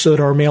contact book so that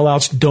our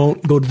mailouts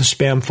don't go to the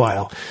spam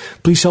file.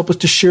 Please help us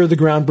to share the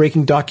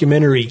groundbreaking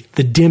documentary,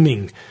 The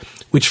Dimming,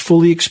 which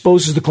fully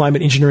exposes the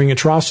climate engineering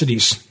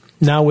atrocities,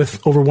 now with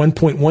over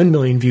 1.1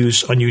 million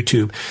views on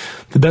YouTube.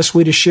 The best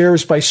way to share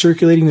is by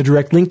circulating the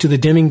direct link to The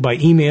Dimming by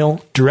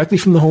email directly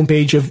from the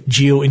homepage of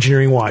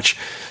Geoengineering Watch.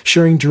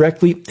 Sharing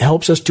directly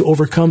helps us to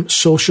overcome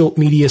social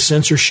media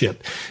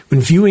censorship.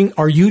 When viewing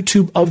our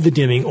YouTube of The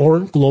Dimming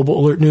or Global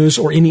Alert News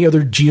or any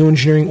other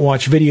Geoengineering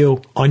Watch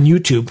video on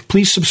YouTube,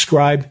 please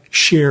subscribe,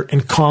 share,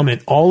 and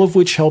comment, all of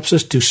which helps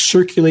us to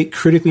circulate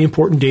critically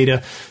important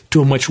data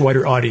to a much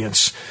wider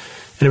audience.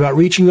 And about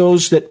reaching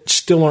those that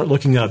still aren't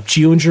looking up,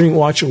 Geoengineering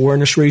Watch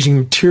awareness-raising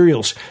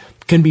materials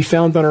can be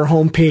found on our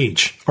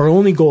homepage. Our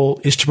only goal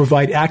is to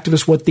provide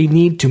activists what they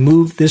need to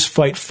move this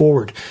fight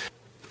forward.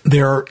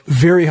 There are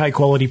very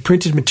high-quality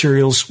printed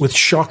materials with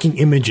shocking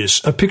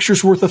images. A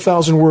picture's worth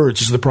 1,000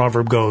 words, as the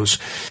proverb goes.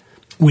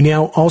 We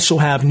now also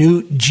have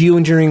new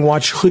Geoengineering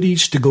Watch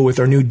hoodies to go with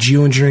our new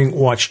Geoengineering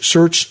Watch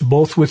shirts,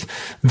 both with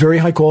very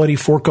high-quality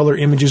 4-color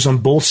images on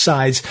both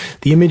sides.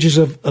 The images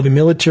of a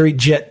military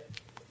jet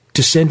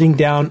descending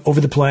down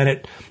over the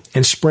planet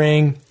and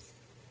spraying.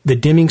 The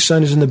dimming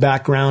sun is in the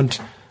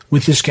background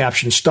with this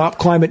caption, "Stop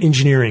climate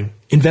engineering,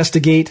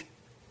 investigate,"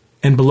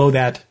 and below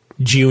that,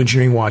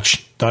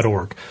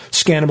 geoengineeringwatch.org.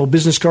 Scannable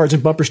business cards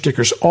and bumper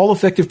stickers, all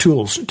effective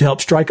tools to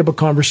help strike up a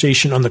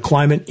conversation on the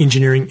climate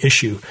engineering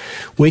issue.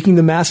 Waking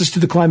the masses to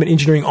the climate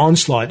engineering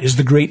onslaught is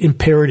the great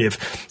imperative.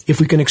 If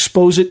we can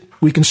expose it,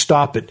 we can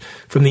stop it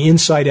from the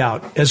inside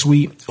out as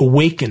we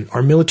awaken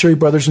our military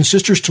brothers and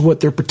sisters to what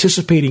they're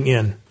participating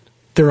in,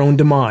 their own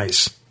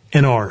demise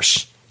and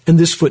ours. And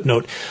this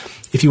footnote,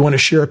 if you want to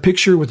share a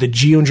picture with a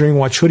Geoengineering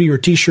Watch hoodie or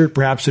t-shirt,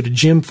 perhaps at a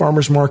gym,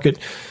 farmer's market,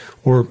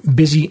 or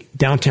busy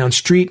downtown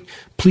street,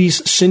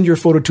 please send your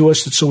photo to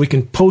us so we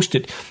can post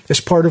it as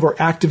part of our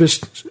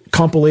activist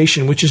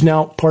compilation, which is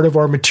now part of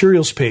our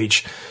materials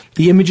page.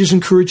 The images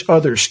encourage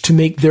others to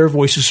make their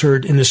voices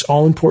heard in this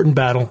all-important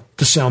battle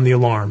to sound the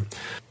alarm.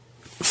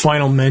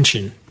 Final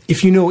mention.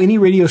 If you know any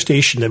radio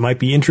station that might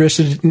be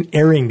interested in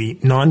airing the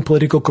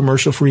non-political,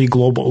 commercial-free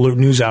Global Alert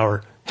News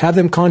Hour, have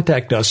them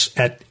contact us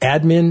at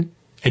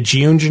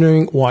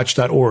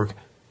admin@geoengineeringwatch.org.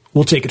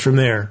 We'll take it from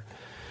there.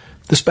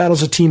 This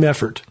battle's a team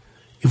effort.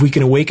 If we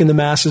can awaken the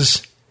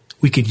masses,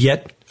 we could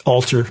yet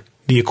alter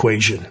the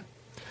equation.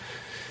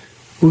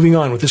 Moving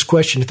on with this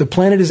question. If the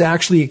planet is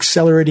actually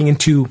accelerating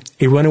into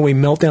a runaway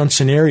meltdown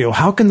scenario,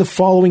 how can the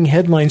following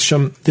headlines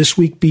from this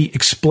week be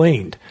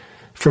explained?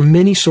 From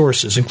many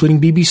sources, including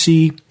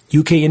BBC,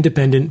 UK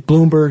Independent,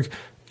 Bloomberg,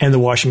 and the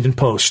Washington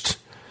Post.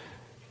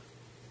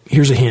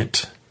 Here's a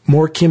hint.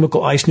 More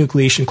chemical ice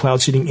nucleation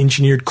cloud seeding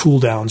engineered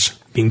cooldowns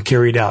being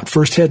carried out.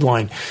 First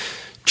headline.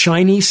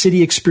 Chinese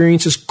city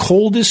experiences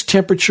coldest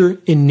temperature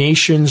in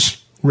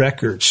nation's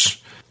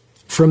records.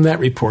 From that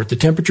report, the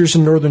temperatures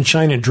in northern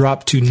China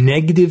dropped to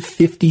negative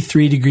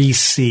 53 degrees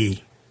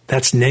C.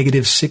 That's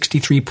negative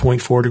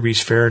 63.4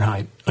 degrees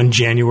Fahrenheit on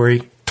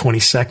January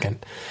 22nd.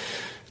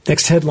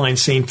 Next headline,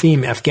 same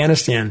theme.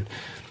 Afghanistan,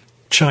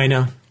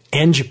 China,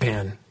 and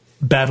Japan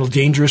battle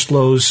dangerous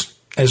lows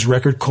as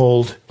record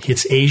cold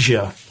hits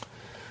Asia.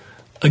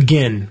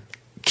 Again,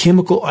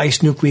 chemical ice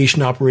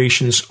nucleation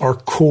operations are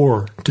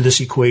core to this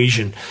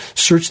equation.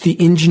 Search the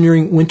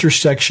engineering winter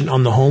section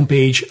on the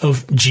homepage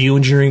of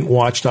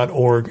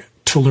geoengineeringwatch.org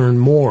to learn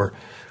more.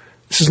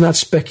 This is not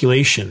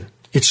speculation.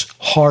 It's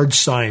hard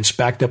science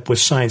backed up with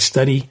science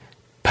study,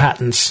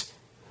 patents,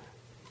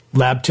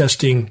 lab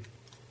testing,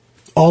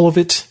 all of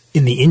it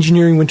in the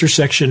engineering winter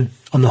section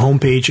on the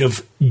homepage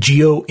of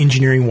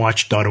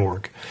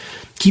geoengineeringwatch.org.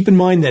 Keep in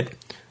mind that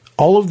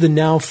all of the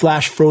now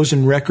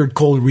flash-frozen record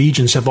cold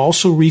regions have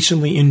also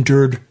recently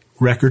endured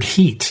record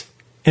heat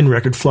and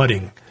record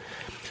flooding.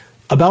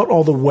 About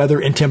all the weather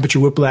and temperature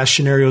whiplash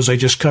scenarios I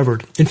just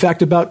covered, in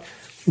fact, about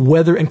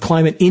weather and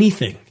climate,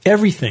 anything,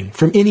 everything,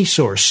 from any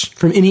source,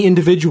 from any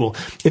individual,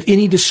 if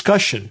any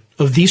discussion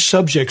of these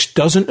subjects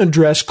doesn't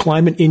address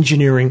climate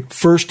engineering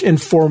first and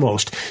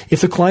foremost,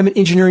 if the climate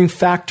engineering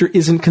factor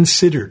isn't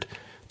considered,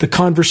 the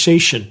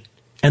conversation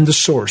and the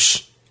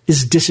source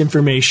is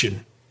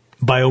disinformation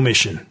by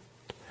omission.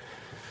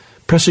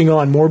 Pressing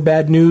on, more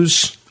bad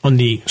news on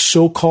the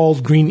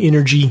so-called green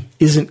energy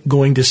isn't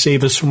going to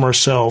save us from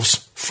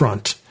ourselves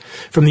front.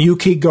 From the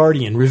UK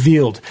Guardian,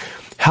 revealed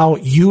how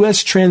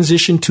U.S.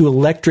 transition to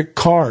electric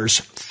cars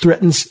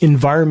threatens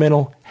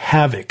environmental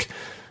havoc.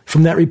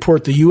 From that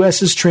report, the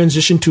U.S.'s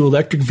transition to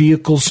electric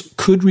vehicles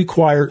could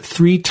require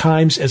 3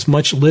 times as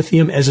much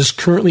lithium as is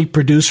currently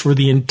produced for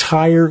the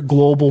entire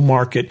global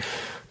market,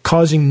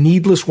 causing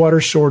needless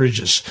water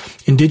shortages,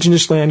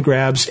 indigenous land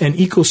grabs, and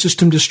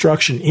ecosystem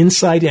destruction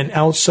inside and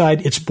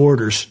outside its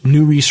borders,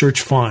 new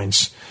research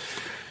finds.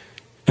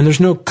 And there's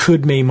no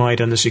could, may,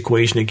 might on this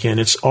equation again.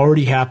 It's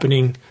already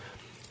happening.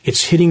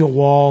 It's hitting a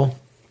wall.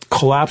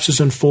 Collapse is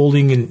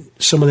unfolding in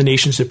some of the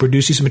nations that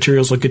produce these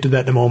materials. I'll get to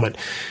that in a moment.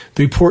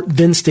 The report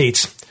then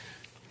states,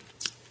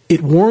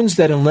 it warns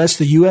that unless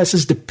the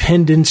U.S.'s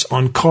dependence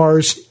on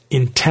cars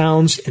in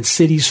towns and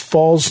cities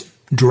falls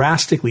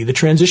drastically, the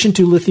transition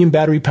to lithium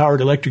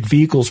battery-powered electric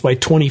vehicles by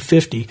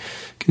 2050,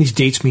 these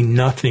dates mean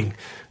nothing.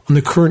 On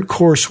the current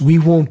course, we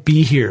won't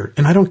be here.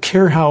 And I don't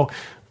care how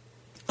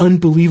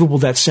unbelievable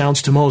that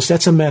sounds to most.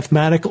 That's a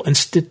mathematical and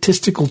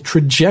statistical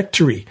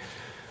trajectory.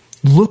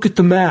 Look at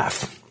the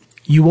math.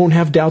 You won't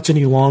have doubts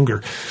any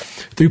longer.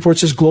 The report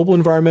says global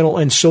environmental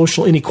and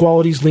social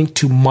inequalities linked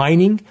to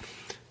mining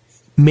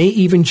may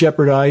even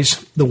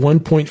jeopardize the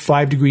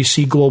 1.5 degrees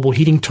C global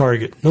heating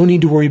target. No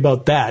need to worry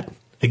about that.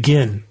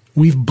 Again,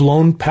 we've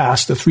blown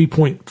past the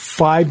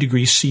 3.5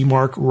 degrees C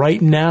mark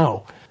right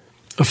now.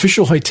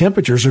 Official high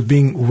temperatures are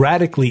being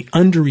radically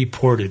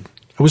underreported.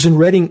 I was in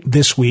Reading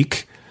this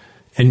week,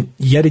 and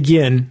yet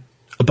again,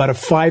 about a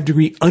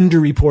 5-degree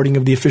underreporting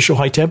of the official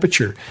high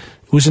temperature.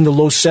 It was in the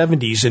low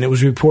 70s, and it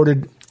was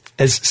reported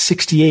as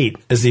 68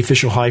 as the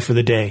official high for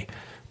the day.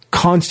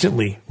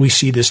 Constantly, we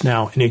see this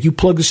now. And if you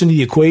plug this into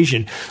the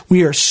equation,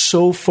 we are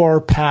so far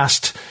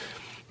past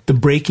the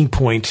breaking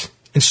point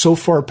and so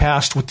far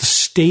past what the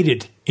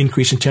stated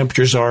increase in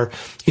temperatures are,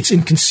 it's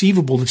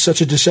inconceivable that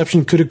such a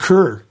deception could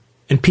occur,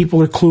 and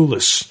people are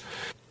clueless.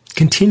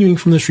 Continuing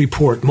from this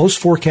report,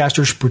 most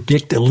forecasters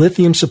predict a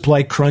lithium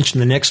supply crunch in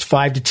the next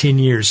 5 to 10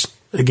 years.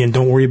 Again,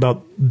 don't worry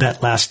about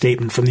that last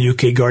statement from the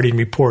UK Guardian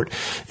report.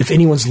 If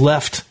anyone's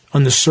left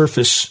on the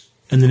surface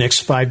in the next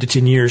 5 to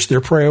 10 years,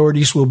 their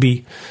priorities will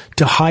be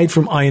to hide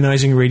from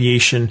ionizing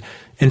radiation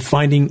and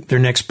finding their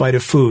next bite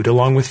of food,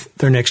 along with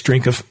their next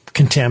drink of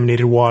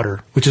contaminated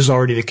water, which is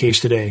already the case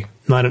today.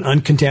 Not an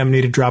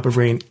uncontaminated drop of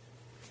rain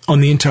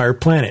on the entire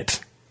planet.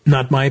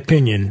 Not my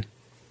opinion.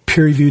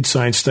 Peer-reviewed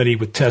science study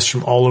with tests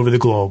from all over the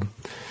globe.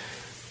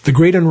 The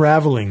great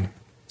unraveling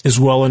is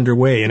well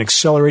underway and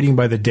accelerating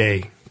by the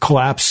day.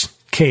 Collapse,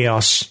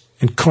 chaos,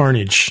 and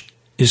carnage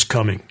is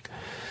coming.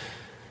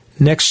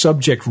 Next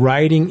subject,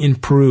 rioting in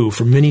Peru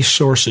from many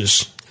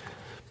sources.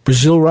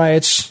 Brazil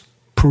riots,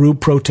 Peru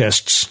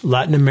protests,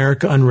 Latin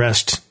America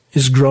unrest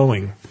is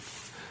growing.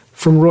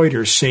 From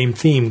Reuters, same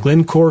theme.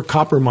 Glencore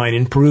copper mine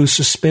in Peru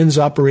suspends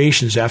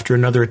operations after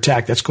another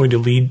attack. That's going to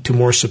lead to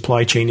more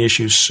supply chain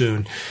issues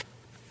soon.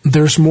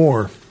 There's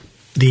more.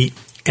 The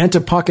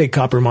Antapaque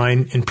copper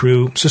mine in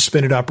Peru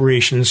suspended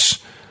operations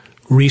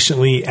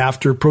recently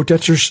after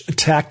protesters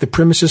attacked the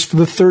premises for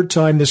the third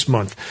time this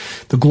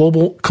month. The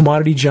global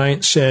commodity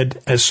giant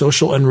said as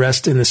social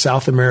unrest in the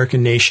South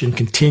American nation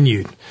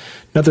continued.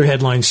 Another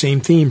headline, same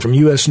theme from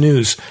U.S.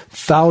 News.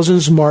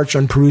 Thousands march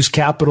on Peru's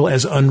capital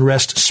as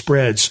unrest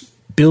spreads.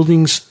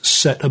 Buildings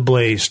set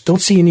ablaze.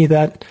 Don't see any of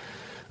that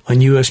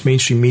on U.S.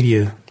 mainstream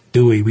media,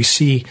 do we? We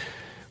see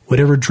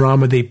whatever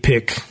drama they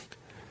pick,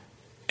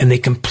 and they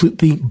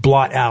completely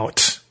blot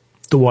out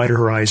the wider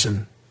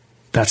horizon.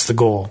 That's the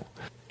goal.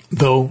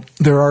 Though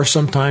there are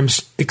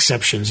sometimes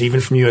exceptions,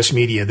 even from U.S.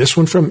 media. This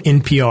one from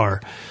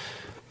NPR.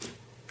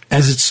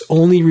 As its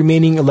only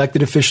remaining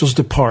elected officials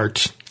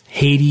depart,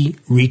 Haiti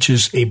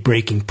reaches a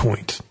breaking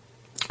point.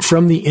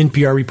 From the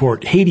NPR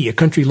report, Haiti, a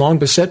country long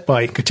beset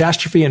by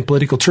catastrophe and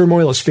political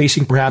turmoil, is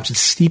facing perhaps its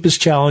steepest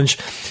challenge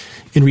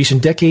in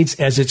recent decades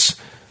as its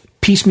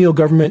piecemeal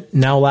government,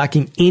 now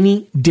lacking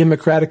any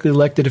democratically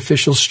elected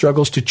officials,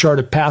 struggles to chart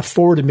a path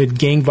forward amid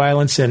gang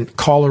violence and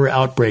cholera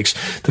outbreaks.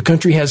 The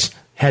country has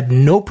had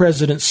no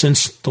president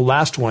since the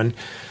last one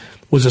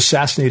was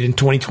assassinated in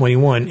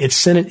 2021. Its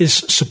Senate is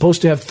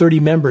supposed to have 30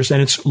 members,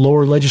 and its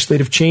lower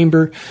legislative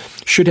chamber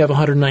should have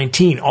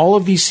 119. All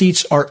of these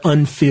seats are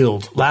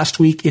unfilled. Last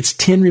week, its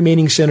 10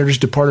 remaining senators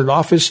departed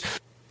office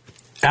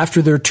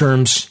after their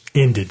terms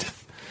ended.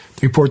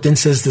 The report then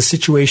says the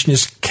situation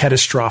is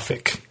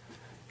catastrophic.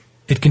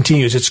 It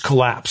continues its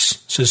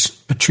collapse, says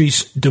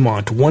Patrice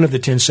Dumont, one of the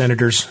 10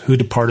 senators who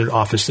departed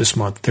office this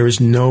month. There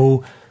is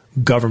no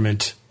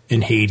government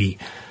in Haiti.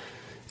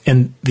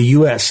 And the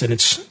U.S. and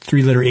its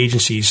three-letter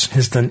agencies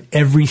has done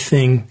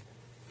everything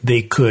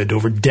they could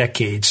over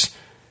decades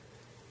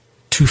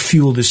to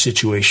fuel this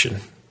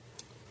situation.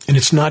 And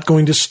it's not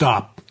going to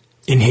stop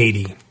in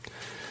Haiti.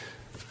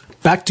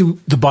 Back to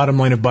the bottom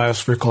line of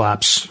biosphere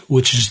collapse,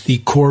 which is the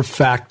core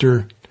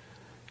factor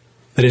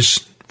that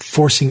is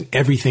forcing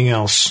everything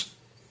else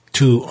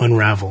to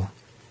unravel.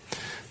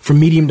 From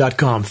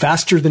Medium.com,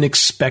 faster than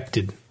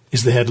expected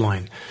is the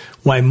headline.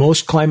 Why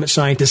most climate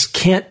scientists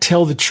can't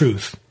tell the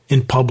truth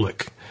in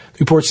public. The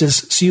report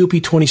says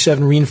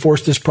COP27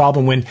 reinforced this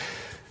problem when,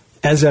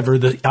 as ever,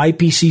 the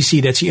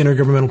IPCC, that's the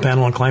Intergovernmental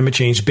Panel on Climate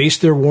Change,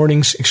 based their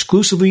warnings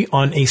exclusively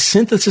on a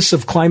synthesis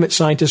of climate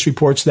scientists'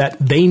 reports that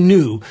they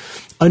knew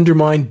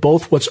undermined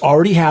both what's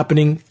already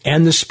happening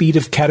and the speed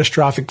of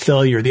catastrophic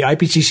failure. The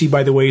IPCC,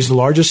 by the way, is the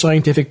largest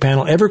scientific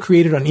panel ever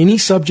created on any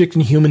subject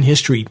in human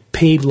history.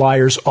 Paid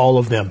liars, all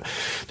of them.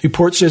 The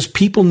report says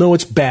people know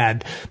it's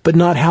bad, but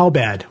not how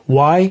bad.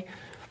 Why?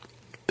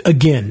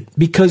 Again,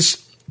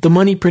 because the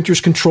money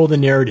printers control the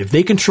narrative.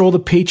 They control the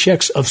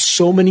paychecks of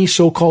so many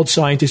so-called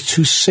scientists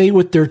who say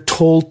what they're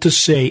told to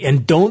say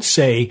and don't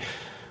say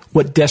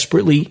what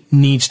desperately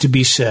needs to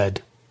be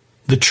said.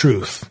 The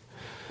truth.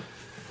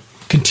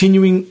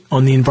 Continuing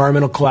on the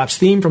environmental collapse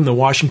theme from the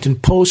Washington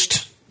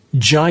Post,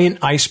 giant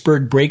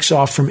iceberg breaks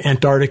off from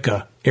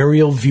Antarctica.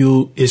 Aerial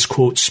view is,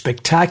 quote,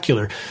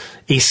 spectacular.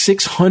 A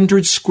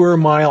 600 square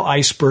mile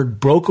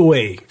iceberg broke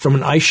away from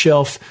an ice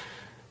shelf,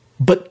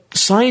 but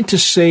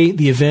scientists say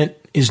the event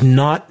is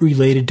not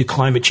related to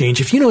climate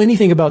change. If you know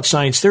anything about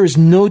science, there is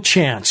no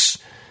chance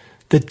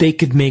that they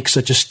could make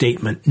such a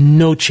statement.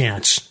 No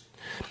chance.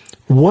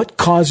 What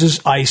causes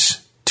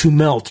ice to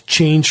melt,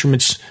 change from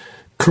its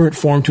current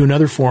form to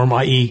another form,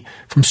 i.e.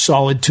 from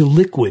solid to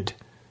liquid?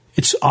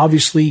 It's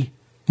obviously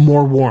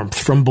more warmth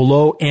from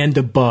below and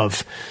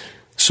above.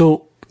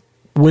 So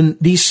when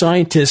these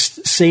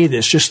scientists say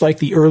this, just like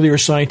the earlier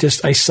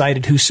scientist I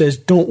cited who says,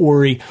 don't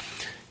worry,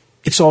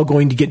 it's all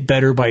going to get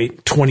better by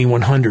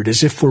 2100,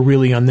 as if we're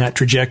really on that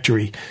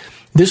trajectory.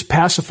 This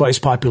pacifies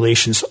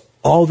populations.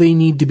 All they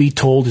need to be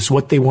told is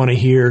what they want to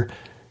hear,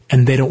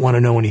 and they don't want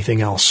to know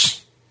anything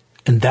else.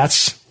 And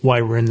that's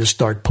why we're in this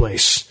dark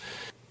place.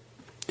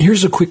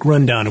 Here's a quick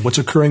rundown of what's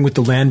occurring with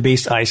the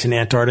land-based ice in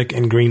Antarctica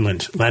and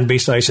Greenland.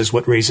 Land-based ice is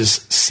what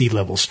raises sea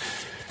levels.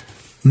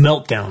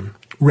 Meltdown.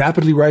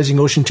 Rapidly rising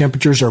ocean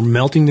temperatures are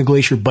melting the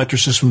glacier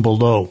buttresses from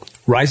below.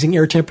 Rising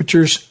air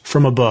temperatures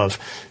from above.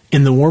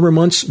 In the warmer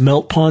months,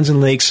 melt ponds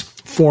and lakes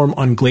form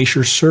on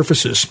glacier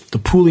surfaces. The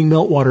pooling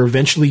meltwater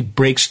eventually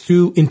breaks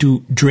through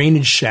into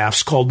drainage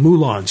shafts called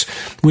moulins,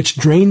 which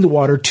drain the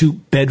water to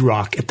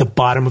bedrock at the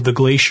bottom of the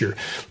glacier.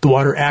 The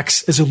water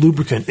acts as a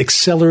lubricant,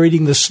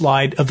 accelerating the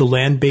slide of the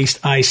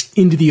land-based ice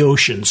into the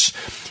oceans.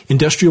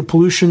 Industrial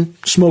pollution,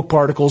 smoke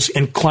particles,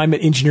 and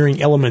climate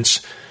engineering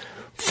elements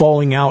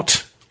falling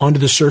out onto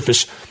the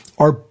surface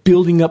are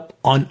building up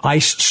on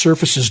ice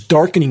surfaces,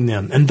 darkening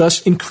them, and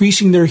thus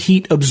increasing their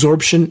heat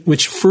absorption,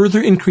 which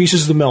further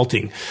increases the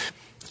melting.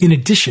 In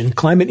addition,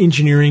 climate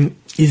engineering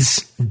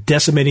is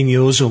decimating the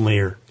ozone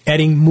layer,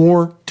 adding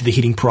more to the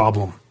heating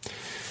problem.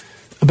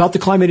 About the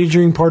climate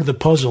engineering part of the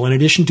puzzle, in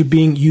addition to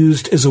being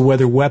used as a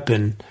weather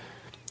weapon,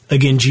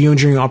 again,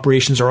 geoengineering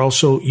operations are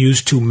also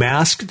used to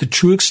mask the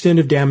true extent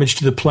of damage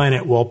to the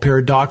planet while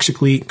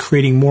paradoxically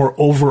creating more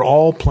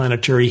overall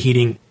planetary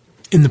heating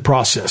in the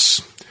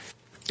process.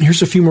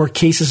 Here's a few more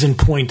cases in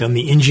point on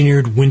the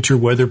engineered winter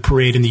weather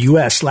parade in the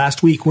U.S.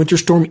 Last week, Winter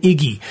Storm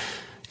Iggy,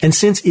 and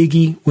since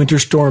Iggy, Winter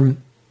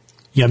Storm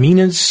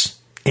Yaminas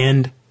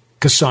and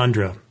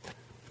Cassandra.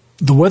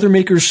 The weather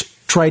makers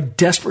tried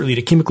desperately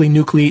to chemically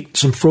nucleate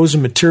some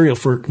frozen material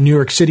for New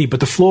York City, but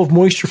the flow of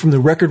moisture from the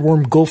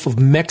record-warm Gulf of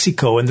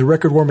Mexico and the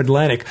record-warm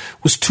Atlantic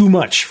was too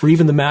much for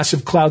even the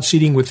massive cloud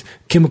seeding with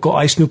chemical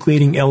ice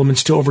nucleating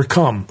elements to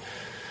overcome.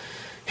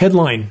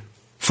 Headline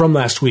from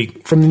last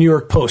week, from the New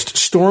York Post,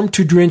 storm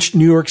to drench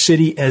New York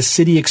City as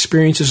city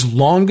experiences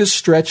longest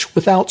stretch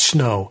without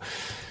snow.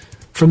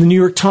 From the New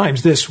York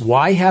Times, this,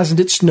 why hasn't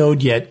it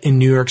snowed yet in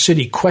New York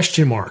City?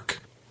 Question mark.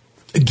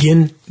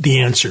 Again, the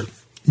answer.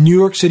 New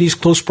York City's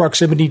close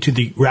proximity to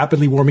the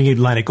rapidly warming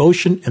Atlantic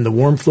Ocean and the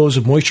warm flows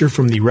of moisture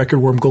from the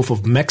record-warm Gulf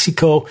of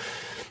Mexico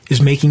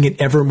is making it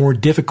ever more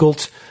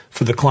difficult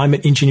for the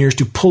climate engineers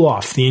to pull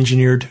off the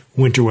engineered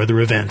winter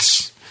weather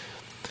events.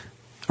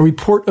 A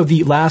report of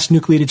the last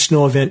nucleated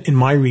snow event in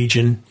my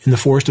region, in the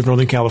forest of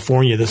Northern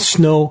California, the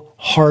snow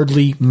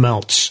hardly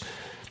melts,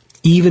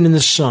 even in the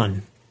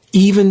sun,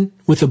 even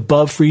with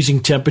above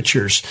freezing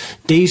temperatures.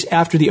 Days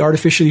after the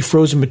artificially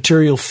frozen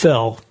material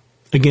fell,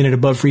 again at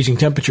above freezing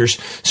temperatures,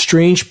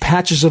 strange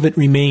patches of it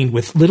remained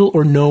with little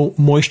or no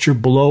moisture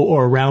below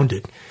or around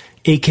it,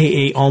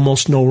 aka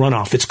almost no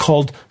runoff. It's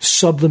called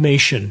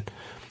sublimation,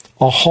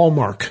 a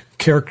hallmark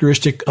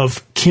characteristic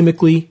of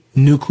chemically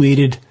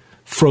nucleated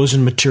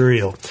frozen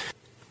material.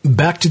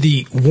 Back to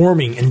the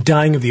warming and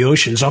dying of the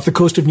oceans off the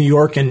coast of New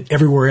York and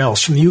everywhere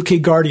else. From the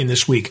UK Guardian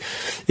this week,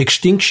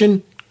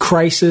 extinction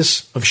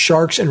crisis of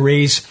sharks and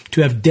rays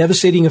to have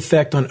devastating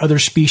effect on other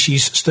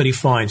species, study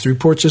finds. The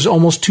report says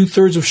almost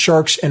 2/3 of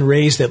sharks and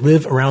rays that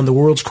live around the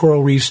world's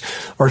coral reefs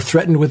are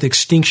threatened with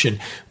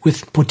extinction,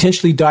 with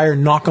potentially dire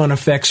knock-on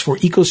effects for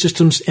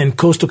ecosystems and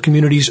coastal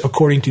communities,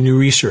 according to new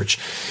research.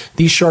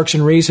 These sharks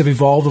and rays have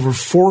evolved over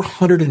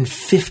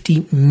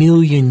 450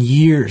 million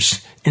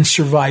years and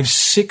survived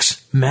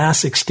 6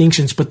 mass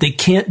extinctions, but they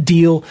can't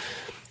deal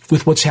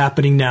with what's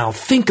happening now.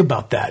 Think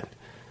about that.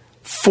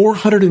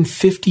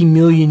 450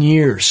 million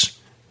years.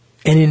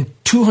 And in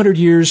 200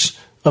 years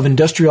of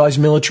industrialized,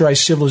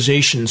 militarized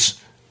civilizations,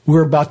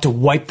 we're about to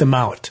wipe them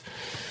out.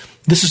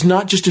 This is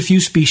not just a few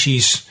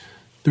species,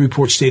 the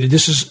report stated.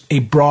 This is a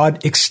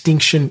broad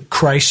extinction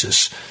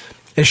crisis.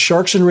 As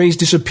sharks and rays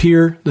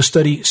disappear, the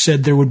study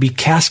said there would be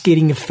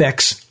cascading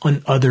effects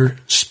on other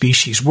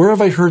species. Where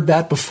have I heard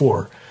that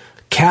before?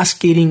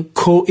 Cascading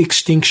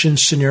co-extinction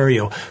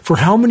scenario. For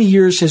how many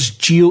years has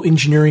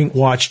Geoengineering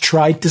Watch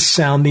tried to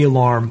sound the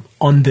alarm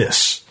on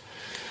this?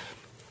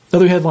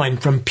 Another headline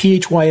from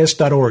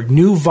phys.org.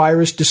 New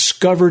virus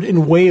discovered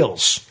in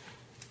whales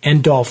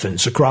and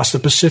dolphins across the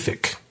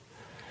Pacific.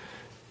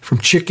 From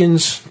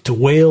chickens to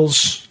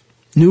whales,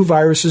 new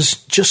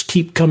viruses just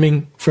keep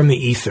coming from the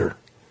ether.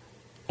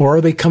 Or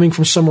are they coming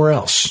from somewhere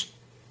else?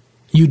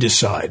 You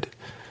decide.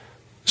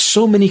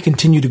 So many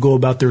continue to go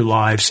about their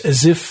lives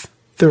as if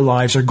their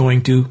lives are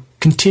going to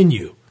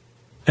continue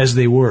as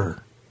they were.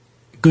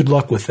 Good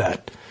luck with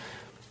that.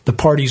 The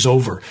party's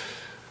over.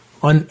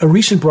 On a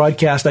recent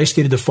broadcast, I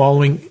stated the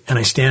following, and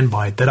I stand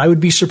by it, that I would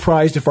be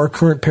surprised if our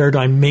current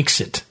paradigm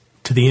makes it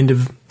to the end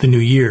of the new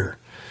year.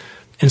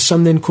 And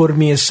some then quoted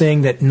me as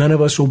saying that none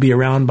of us will be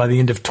around by the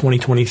end of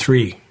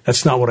 2023.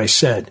 That's not what I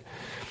said.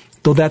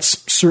 Though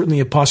that's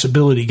certainly a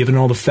possibility given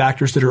all the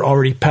factors that are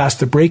already past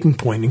the breaking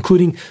point,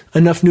 including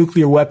enough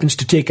nuclear weapons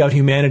to take out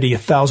humanity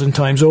 1,000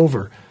 times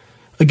over.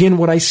 Again,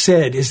 what I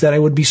said is that I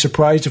would be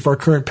surprised if our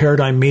current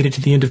paradigm made it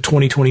to the end of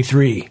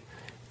 2023.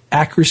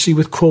 Accuracy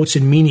with quotes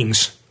and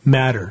meanings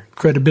matter.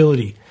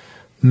 Credibility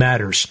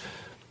matters.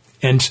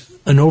 And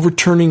an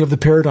overturning of the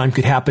paradigm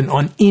could happen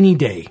on any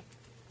day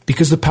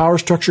because the power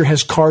structure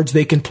has cards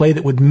they can play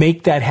that would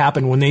make that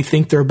happen when they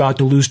think they're about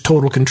to lose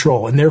total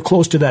control. And they're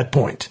close to that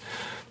point.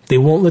 They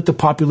won't let the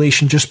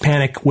population just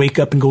panic, wake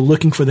up, and go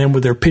looking for them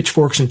with their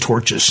pitchforks and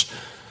torches.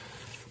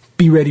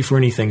 be ready for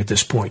anything at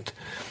this point.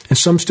 And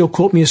some still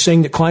quote me as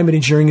saying that climate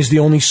engineering is the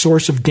only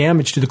source of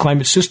damage to the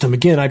climate system.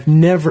 Again, I've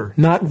never,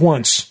 not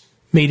once,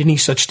 made any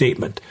such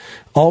statement.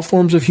 All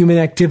forms of human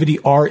activity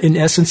are, in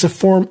essence, a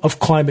form of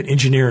climate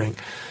engineering.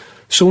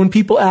 So when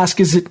people ask,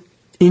 is it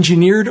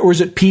engineered or is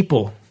it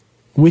people?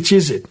 Which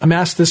is it? I'm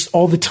asked this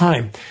all the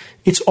time.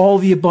 It's all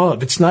the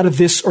above. It's not a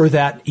this or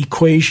that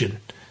equation.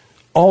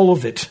 All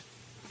of it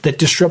that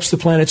disrupts the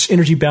planet's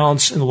energy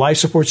balance and the life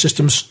support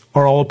systems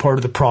are all a part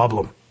of the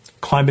problem.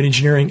 Climate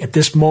engineering at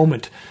this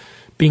moment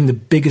being the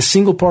biggest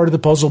single part of the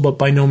puzzle, but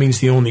by no means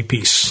the only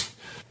piece.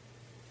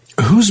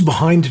 Who's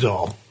behind it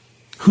all?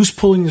 Who's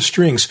pulling the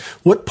strings?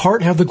 What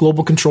part have the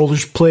global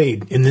controllers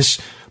played in this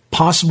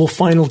possible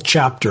final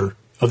chapter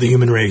of the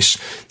human race?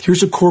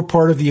 Here's a core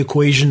part of the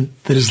equation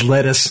that has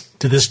led us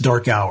to this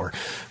dark hour.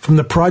 From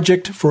the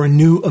Project for a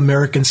New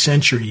American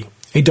Century,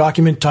 a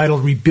document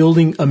titled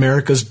Rebuilding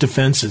America's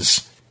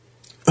Defenses.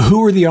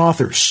 Who are the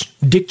authors?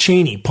 Dick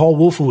Cheney, Paul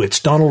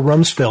Wolfowitz, Donald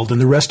Rumsfeld, and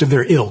the rest of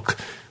their ilk.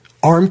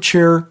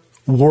 Armchair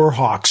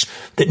warhawks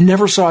that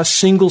never saw a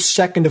single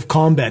second of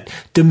combat.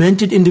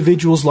 Demented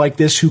individuals like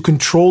this who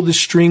control the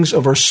strings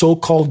of our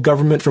so-called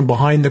government from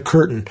behind the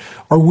curtain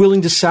are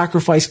willing to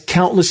sacrifice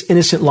countless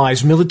innocent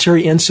lives,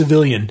 military and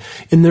civilian,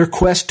 in their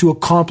quest to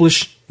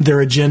accomplish their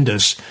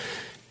agendas.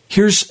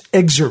 Here's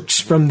excerpts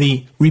from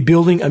the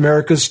Rebuilding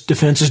America's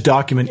Defenses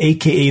document,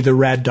 aka the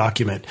RAD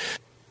document.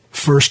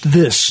 First,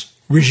 this.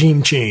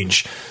 Regime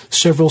change.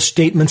 Several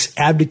statements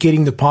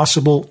abdicating the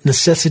possible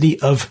necessity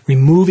of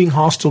removing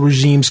hostile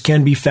regimes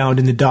can be found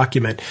in the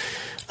document.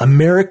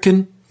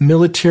 American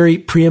military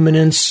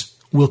preeminence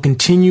will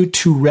continue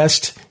to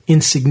rest in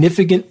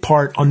significant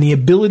part on the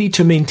ability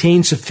to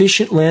maintain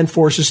sufficient land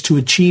forces to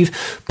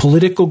achieve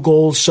political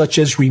goals such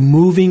as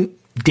removing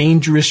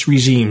dangerous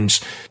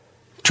regimes.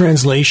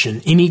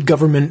 Translation: any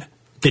government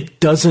that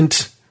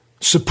doesn't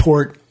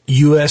support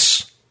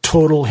U.S.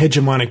 total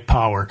hegemonic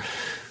power.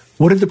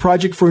 What did the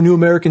Project for a New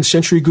American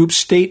Century group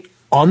state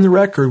on the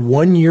record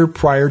 1 year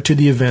prior to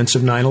the events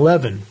of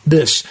 9/11?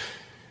 This,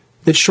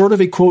 that short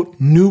of a, quote,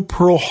 new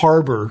Pearl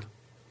Harbor,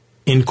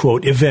 end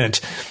quote,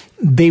 event,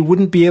 they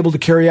wouldn't be able to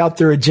carry out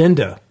their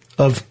agenda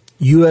of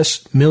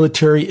U.S.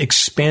 military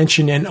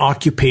expansion and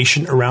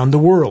occupation around the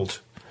world.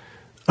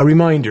 A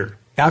reminder,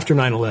 after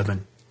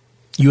 9/11,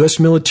 U.S.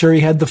 military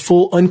had the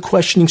full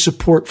unquestioning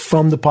support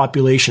from the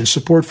population,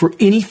 support for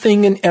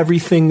anything and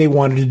everything they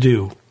wanted to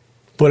do.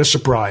 What a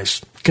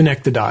surprise.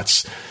 Connect the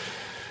dots.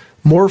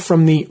 More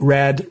from the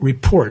RAD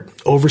report,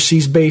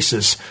 overseas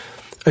bases.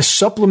 A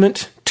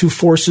supplement to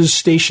forces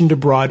stationed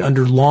abroad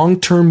under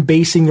long-term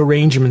basing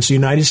arrangements, the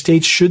United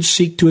States should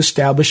seek to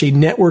establish a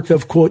network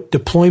of, quote,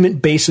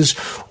 deployment bases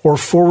or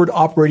forward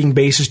operating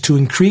bases to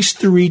increase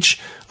the reach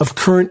of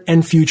current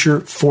and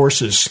future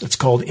forces. That's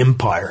called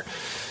Empire.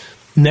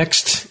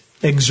 Next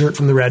excerpt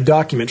from the RAD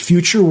document,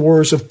 Future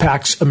Wars of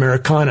Pax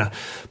Americana.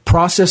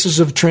 Processes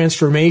of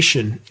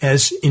transformation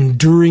as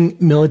enduring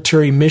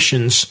military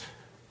missions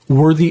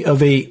worthy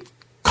of a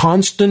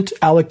constant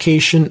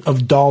allocation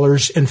of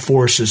dollars and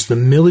forces, the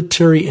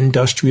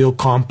military-industrial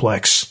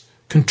complex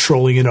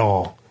controlling it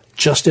all,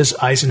 just as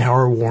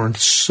Eisenhower warned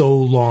so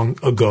long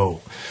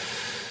ago.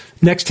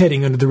 Next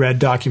heading under the RAD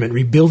document,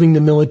 Rebuilding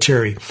the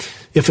Military.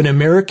 If an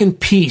American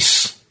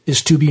peace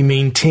is to be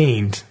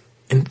maintained,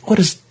 and what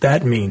does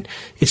that mean?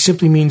 It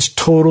simply means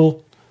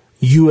total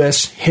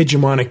U.S.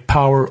 hegemonic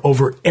power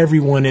over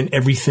everyone and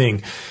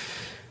everything.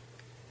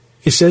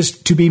 It says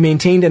to be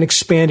maintained and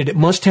expanded, it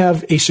must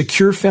have a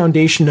secure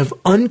foundation of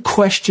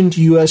unquestioned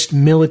U.S.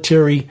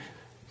 military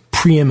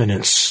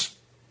preeminence.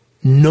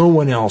 No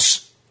one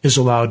else is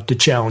allowed to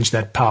challenge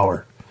that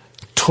power.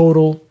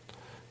 Total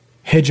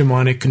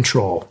hegemonic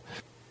control.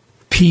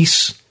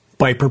 Peace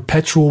by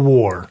perpetual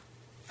war.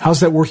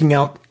 How's that working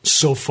out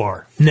so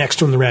far?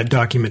 Next on the RAD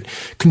document,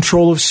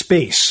 control of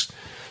space.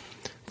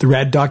 The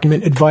RAD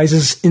document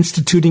advises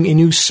instituting a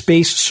new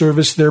space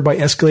service, thereby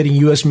escalating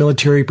U.S.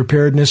 military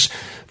preparedness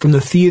from the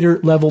theater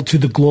level to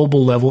the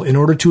global level in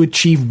order to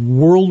achieve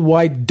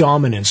worldwide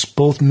dominance,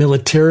 both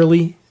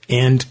militarily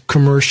and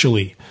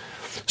commercially.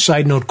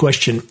 Side note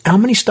question, how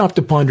many stop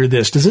to ponder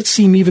this? Does it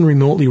seem even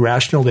remotely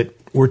rational that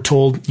we're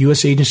told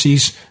U.S.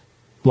 agencies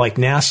like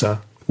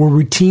NASA were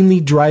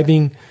routinely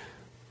driving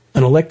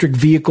an electric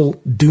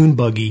vehicle dune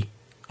buggy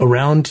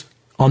around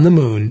on the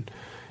moon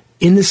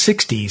in the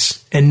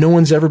 60s, and no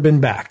one's ever been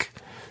back?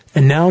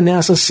 And now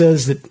NASA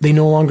says that they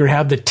no longer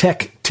have the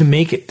tech to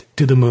make it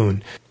to the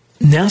moon.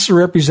 NASA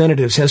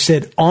representatives have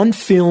said on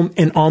film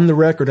and on the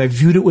record, I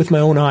viewed it with my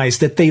own eyes,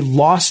 that they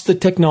lost the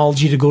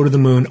technology to go to the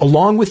moon,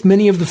 along with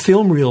many of the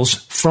film reels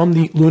from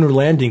the lunar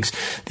landings.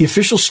 The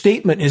official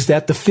statement is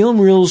that the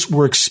film reels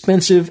were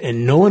expensive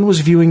and no one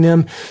was viewing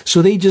them,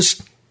 so they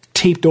just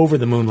taped over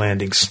the moon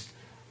landings.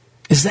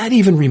 Is that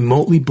even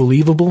remotely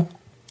believable?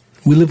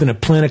 We live in a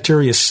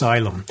planetary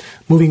asylum.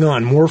 Moving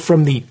on, more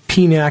from the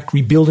PNAC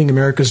Rebuilding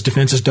America's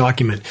Defenses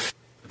document.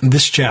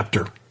 This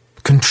chapter,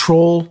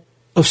 Control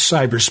of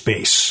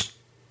Cyberspace.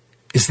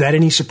 Is that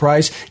any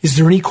surprise? Is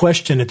there any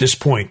question at this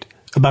point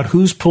about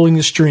who's pulling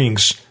the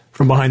strings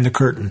from behind the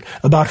curtain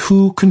about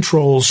who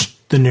controls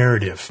the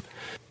narrative.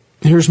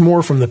 Here's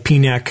more from the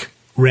PNAC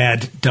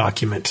RAD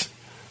document.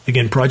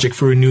 Again, Project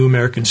for a New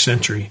American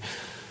Century.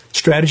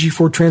 Strategy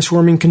for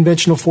Transforming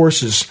Conventional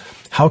Forces.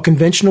 How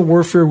conventional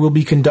warfare will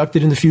be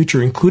conducted in the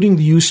future, including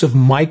the use of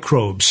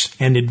microbes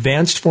and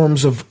advanced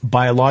forms of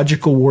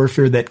biological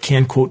warfare that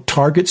can, quote,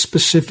 target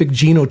specific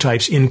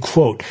genotypes, end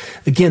quote.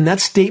 Again, that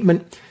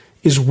statement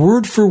is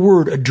word for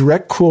word a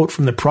direct quote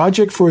from the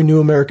Project for a New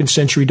American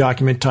Century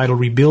document titled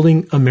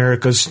Rebuilding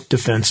America's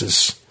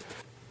Defenses.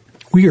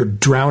 We are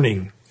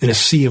drowning in a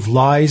sea of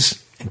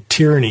lies and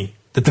tyranny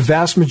that the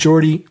vast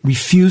majority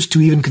refuse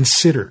to even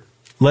consider,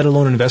 let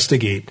alone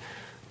investigate.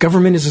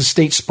 Government is a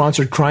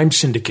state-sponsored crime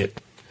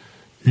syndicate.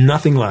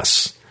 Nothing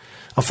less.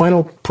 A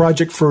final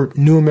Project for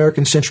New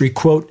American Century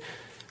quote,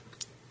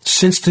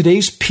 since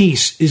today's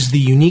peace is the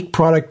unique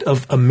product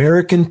of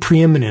American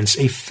preeminence,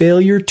 a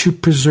failure to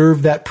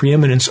preserve that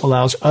preeminence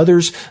allows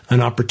others an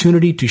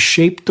opportunity to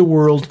shape the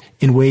world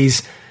in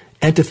ways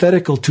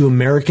antithetical to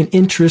American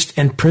interest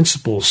and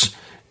principles,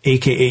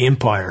 aka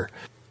empire.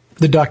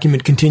 The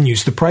document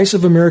continues, the price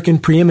of American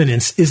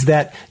preeminence is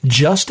that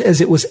just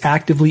as it was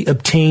actively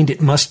obtained,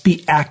 it must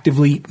be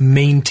actively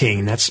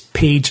maintained. That's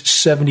page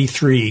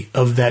 73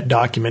 of that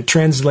document.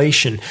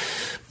 Translation,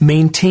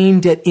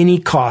 maintained at any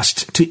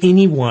cost to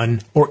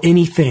anyone or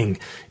anything,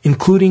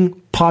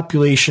 including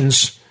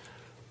populations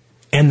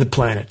and the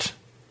planet,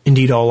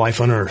 indeed all life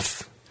on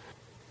Earth.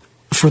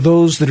 For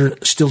those that are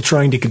still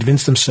trying to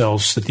convince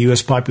themselves that the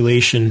U.S.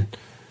 population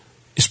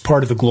is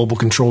part of the global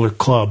controller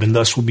club and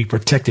thus will be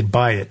protected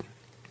by it,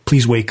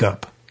 please wake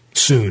up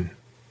soon.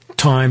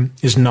 Time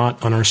is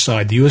not on our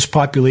side. The U.S.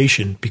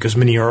 population, because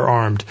many are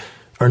armed,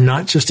 are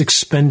not just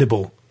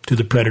expendable to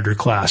the predator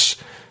class,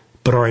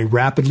 but are a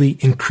rapidly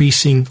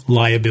increasing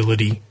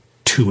liability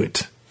to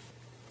it.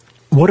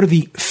 What are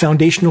the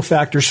foundational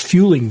factors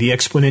fueling the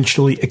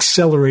exponentially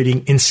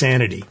accelerating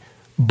insanity?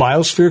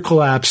 Biosphere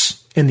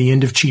collapse and the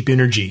end of cheap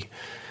energy.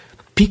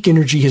 Peak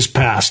energy has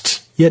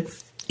passed, yet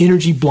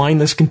energy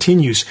blindness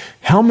continues.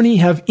 How many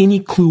have any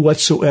clue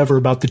whatsoever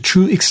about the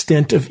true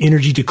extent of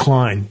energy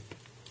decline?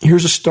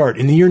 Here's a start.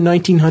 In the year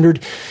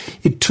 1900,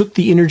 it took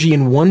the energy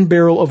in 1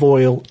 barrel of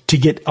oil to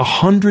get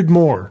 100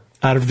 more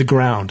out of the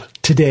ground.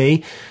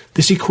 Today,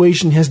 this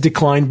equation has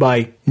declined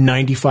by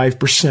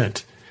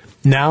 95%.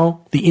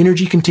 Now, the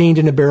energy contained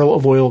in a barrel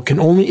of oil can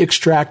only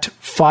extract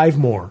 5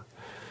 more.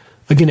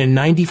 Again, a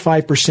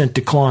 95%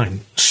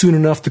 decline. Soon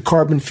enough, the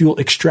carbon fuel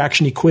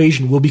extraction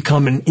equation will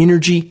become an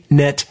energy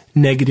net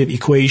negative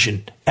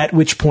equation, at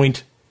which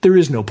point there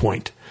is no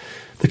point.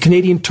 The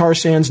Canadian tar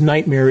sands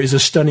nightmare is a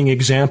stunning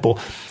example.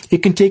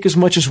 It can take as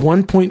much as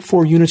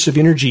 1.4 units of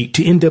energy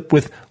to end up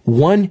with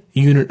 1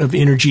 unit of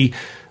energy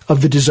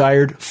of the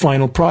desired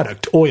final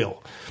product,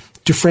 oil.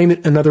 To frame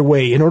it another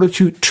way, in order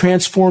to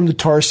transform the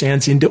tar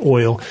sands into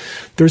oil,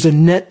 there's a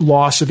net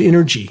loss of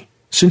energy.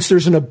 Since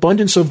there's an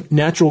abundance of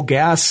natural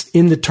gas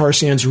in the tar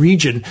sands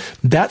region,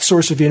 that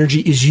source of energy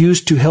is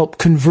used to help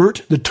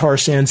convert the tar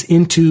sands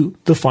into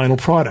the final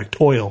product,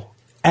 oil,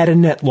 at a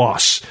net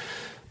loss.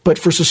 But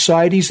for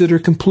societies that are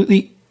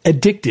completely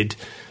addicted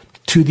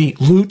to the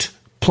loot,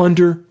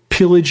 plunder,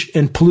 pillage,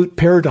 and pollute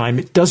paradigm,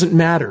 it doesn't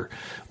matter.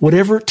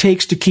 Whatever it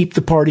takes to keep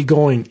the party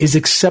going is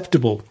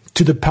acceptable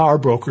to the power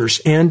brokers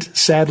and,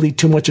 sadly,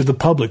 to much of the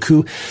public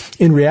who,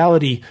 in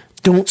reality,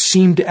 don't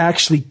seem to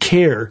actually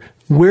care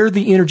where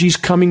the energy is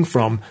coming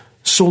from,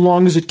 so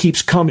long as it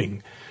keeps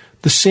coming.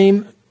 The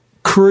same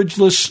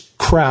courageless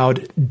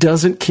crowd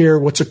doesn't care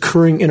what's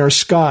occurring in our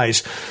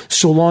skies,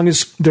 so long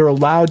as they're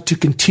allowed to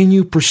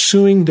continue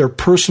pursuing their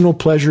personal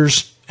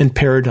pleasures and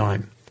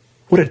paradigm.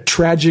 What a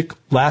tragic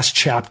last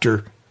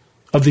chapter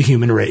of the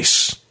human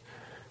race.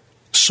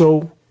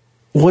 So,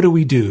 what do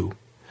we do?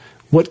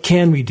 What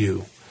can we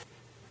do?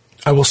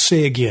 I will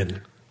say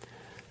again,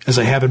 as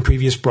I have in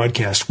previous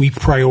broadcasts, we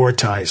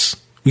prioritize.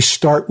 We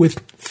start with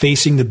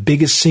facing the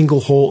biggest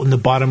single hole in the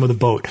bottom of the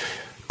boat.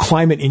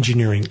 Climate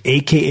engineering,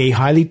 aka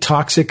highly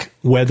toxic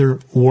weather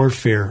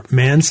warfare.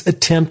 Man's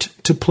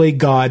attempt to play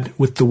God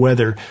with the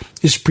weather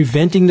is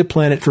preventing the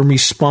planet from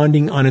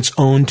responding on its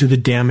own to the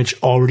damage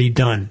already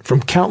done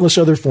from countless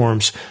other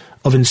forms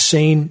of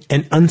insane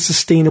and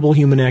unsustainable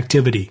human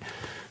activity.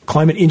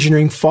 Climate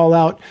engineering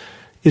fallout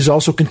is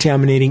also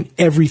contaminating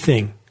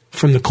everything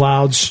from the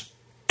clouds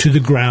to the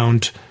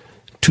ground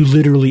to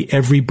literally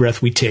every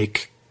breath we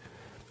take.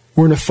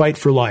 We're in a fight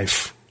for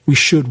life.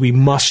 We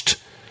must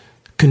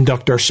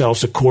conduct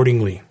ourselves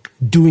accordingly.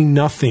 Doing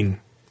nothing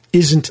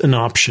isn't an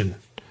option.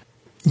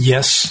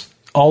 Yes,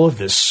 all of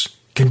this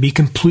can be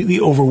completely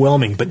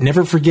overwhelming, but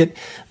never forget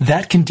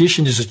that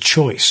condition is a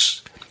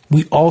choice.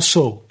 We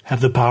also have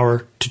the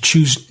power to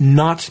choose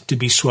not to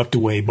be swept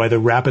away by the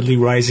rapidly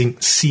rising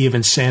sea of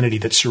insanity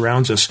that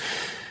surrounds us.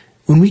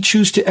 When we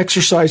choose to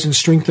exercise and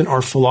strengthen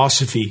our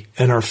philosophy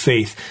and our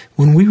faith,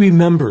 when we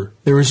remember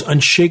there is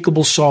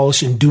unshakable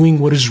solace in doing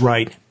what is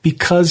right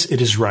because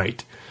it is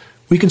right,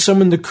 we can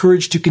summon the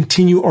courage to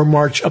continue our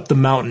march up the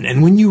mountain.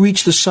 And when you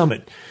reach the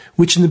summit,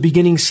 which in the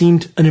beginning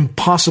seemed an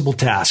impossible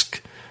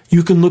task,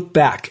 You can look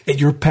back at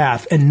your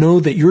path and know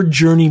that your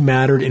journey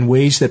mattered in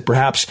ways that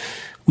perhaps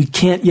we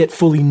can't yet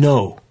fully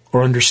know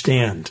or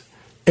understand.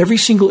 Every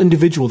single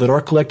individual that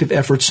our collective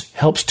efforts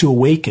helps to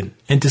awaken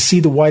and to see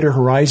the wider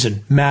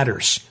horizon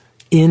matters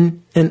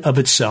in and of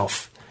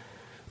itself.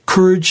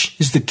 Courage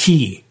is the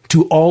key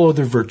to all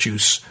other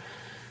virtues.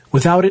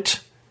 Without it,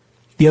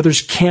 the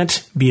others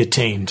can't be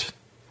attained.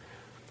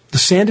 The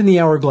sand in the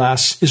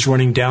hourglass is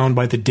running down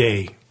by the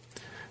day.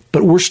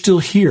 But we're still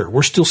here.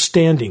 We're still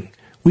standing.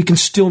 We can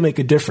still make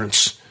a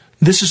difference.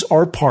 This is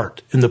our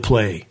part in the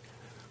play.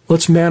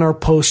 Let's man our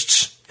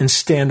posts and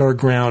stand our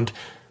ground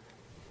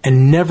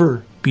and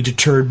never be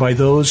deterred by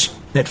those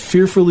that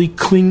fearfully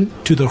cling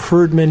to the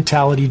herd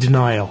mentality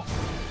denial.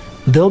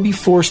 They'll be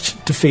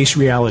forced to face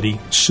reality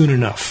soon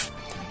enough.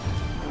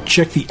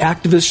 Check the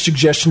activist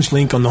suggestions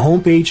link on the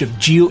homepage of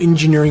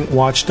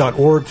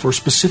geoengineeringwatch.org for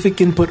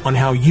specific input on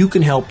how you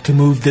can help to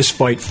move this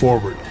fight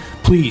forward.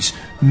 Please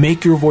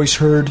make your voice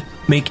heard,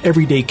 make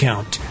every day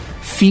count.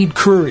 Feed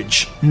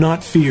courage,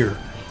 not fear.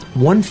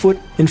 One foot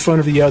in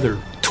front of the other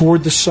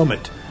toward the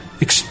summit,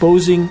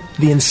 exposing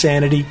the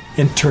insanity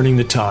and turning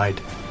the tide.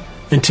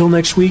 Until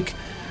next week,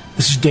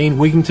 this is Dane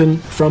Wigington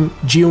from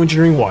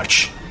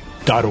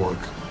geoengineeringwatch.org.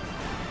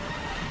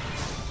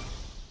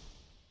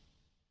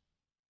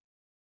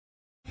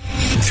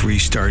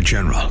 Three-star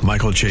General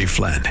Michael J.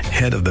 Flynn,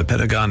 head of the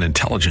Pentagon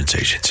Intelligence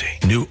Agency,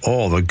 knew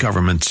all the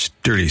government's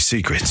dirty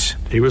secrets.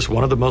 He was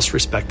one of the most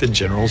respected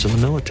generals in the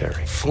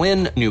military.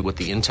 Flynn knew what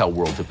the intel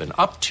world had been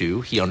up to.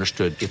 He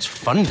understood its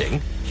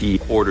funding. He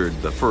ordered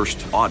the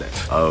first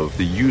audit of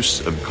the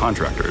use of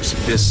contractors.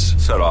 This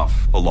set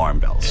off alarm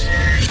bells.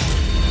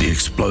 The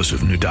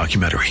explosive new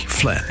documentary,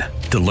 Flynn,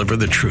 Deliver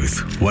the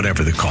Truth,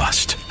 Whatever the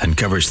Cost,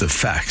 uncovers the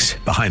facts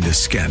behind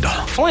this scandal.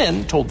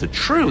 Flynn told the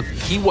truth.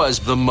 He was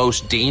the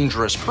most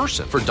dangerous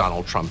person for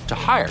Donald Trump to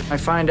hire. I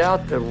find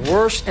out the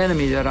worst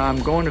enemy that I'm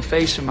going to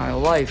face in my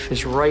life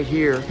is right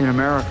here in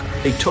America.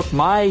 They took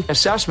my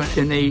assessment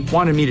and they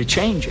wanted me to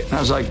change it. And I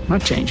was like, I'm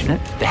not changing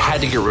it. They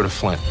had to get rid of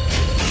Flynn.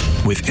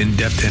 With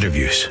in-depth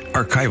interviews,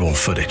 archival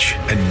footage,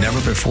 and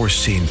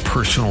never-before-seen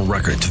personal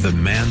records of the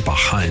man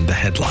behind the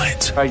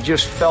headlines. I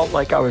just felt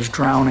like I was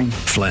drowning.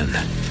 Flynn,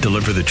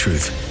 Deliver the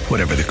Truth,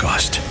 Whatever the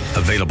Cost.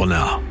 Available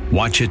now.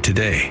 Watch it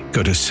today.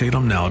 Go to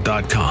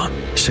salemnow.com.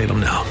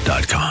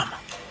 salemnow.com.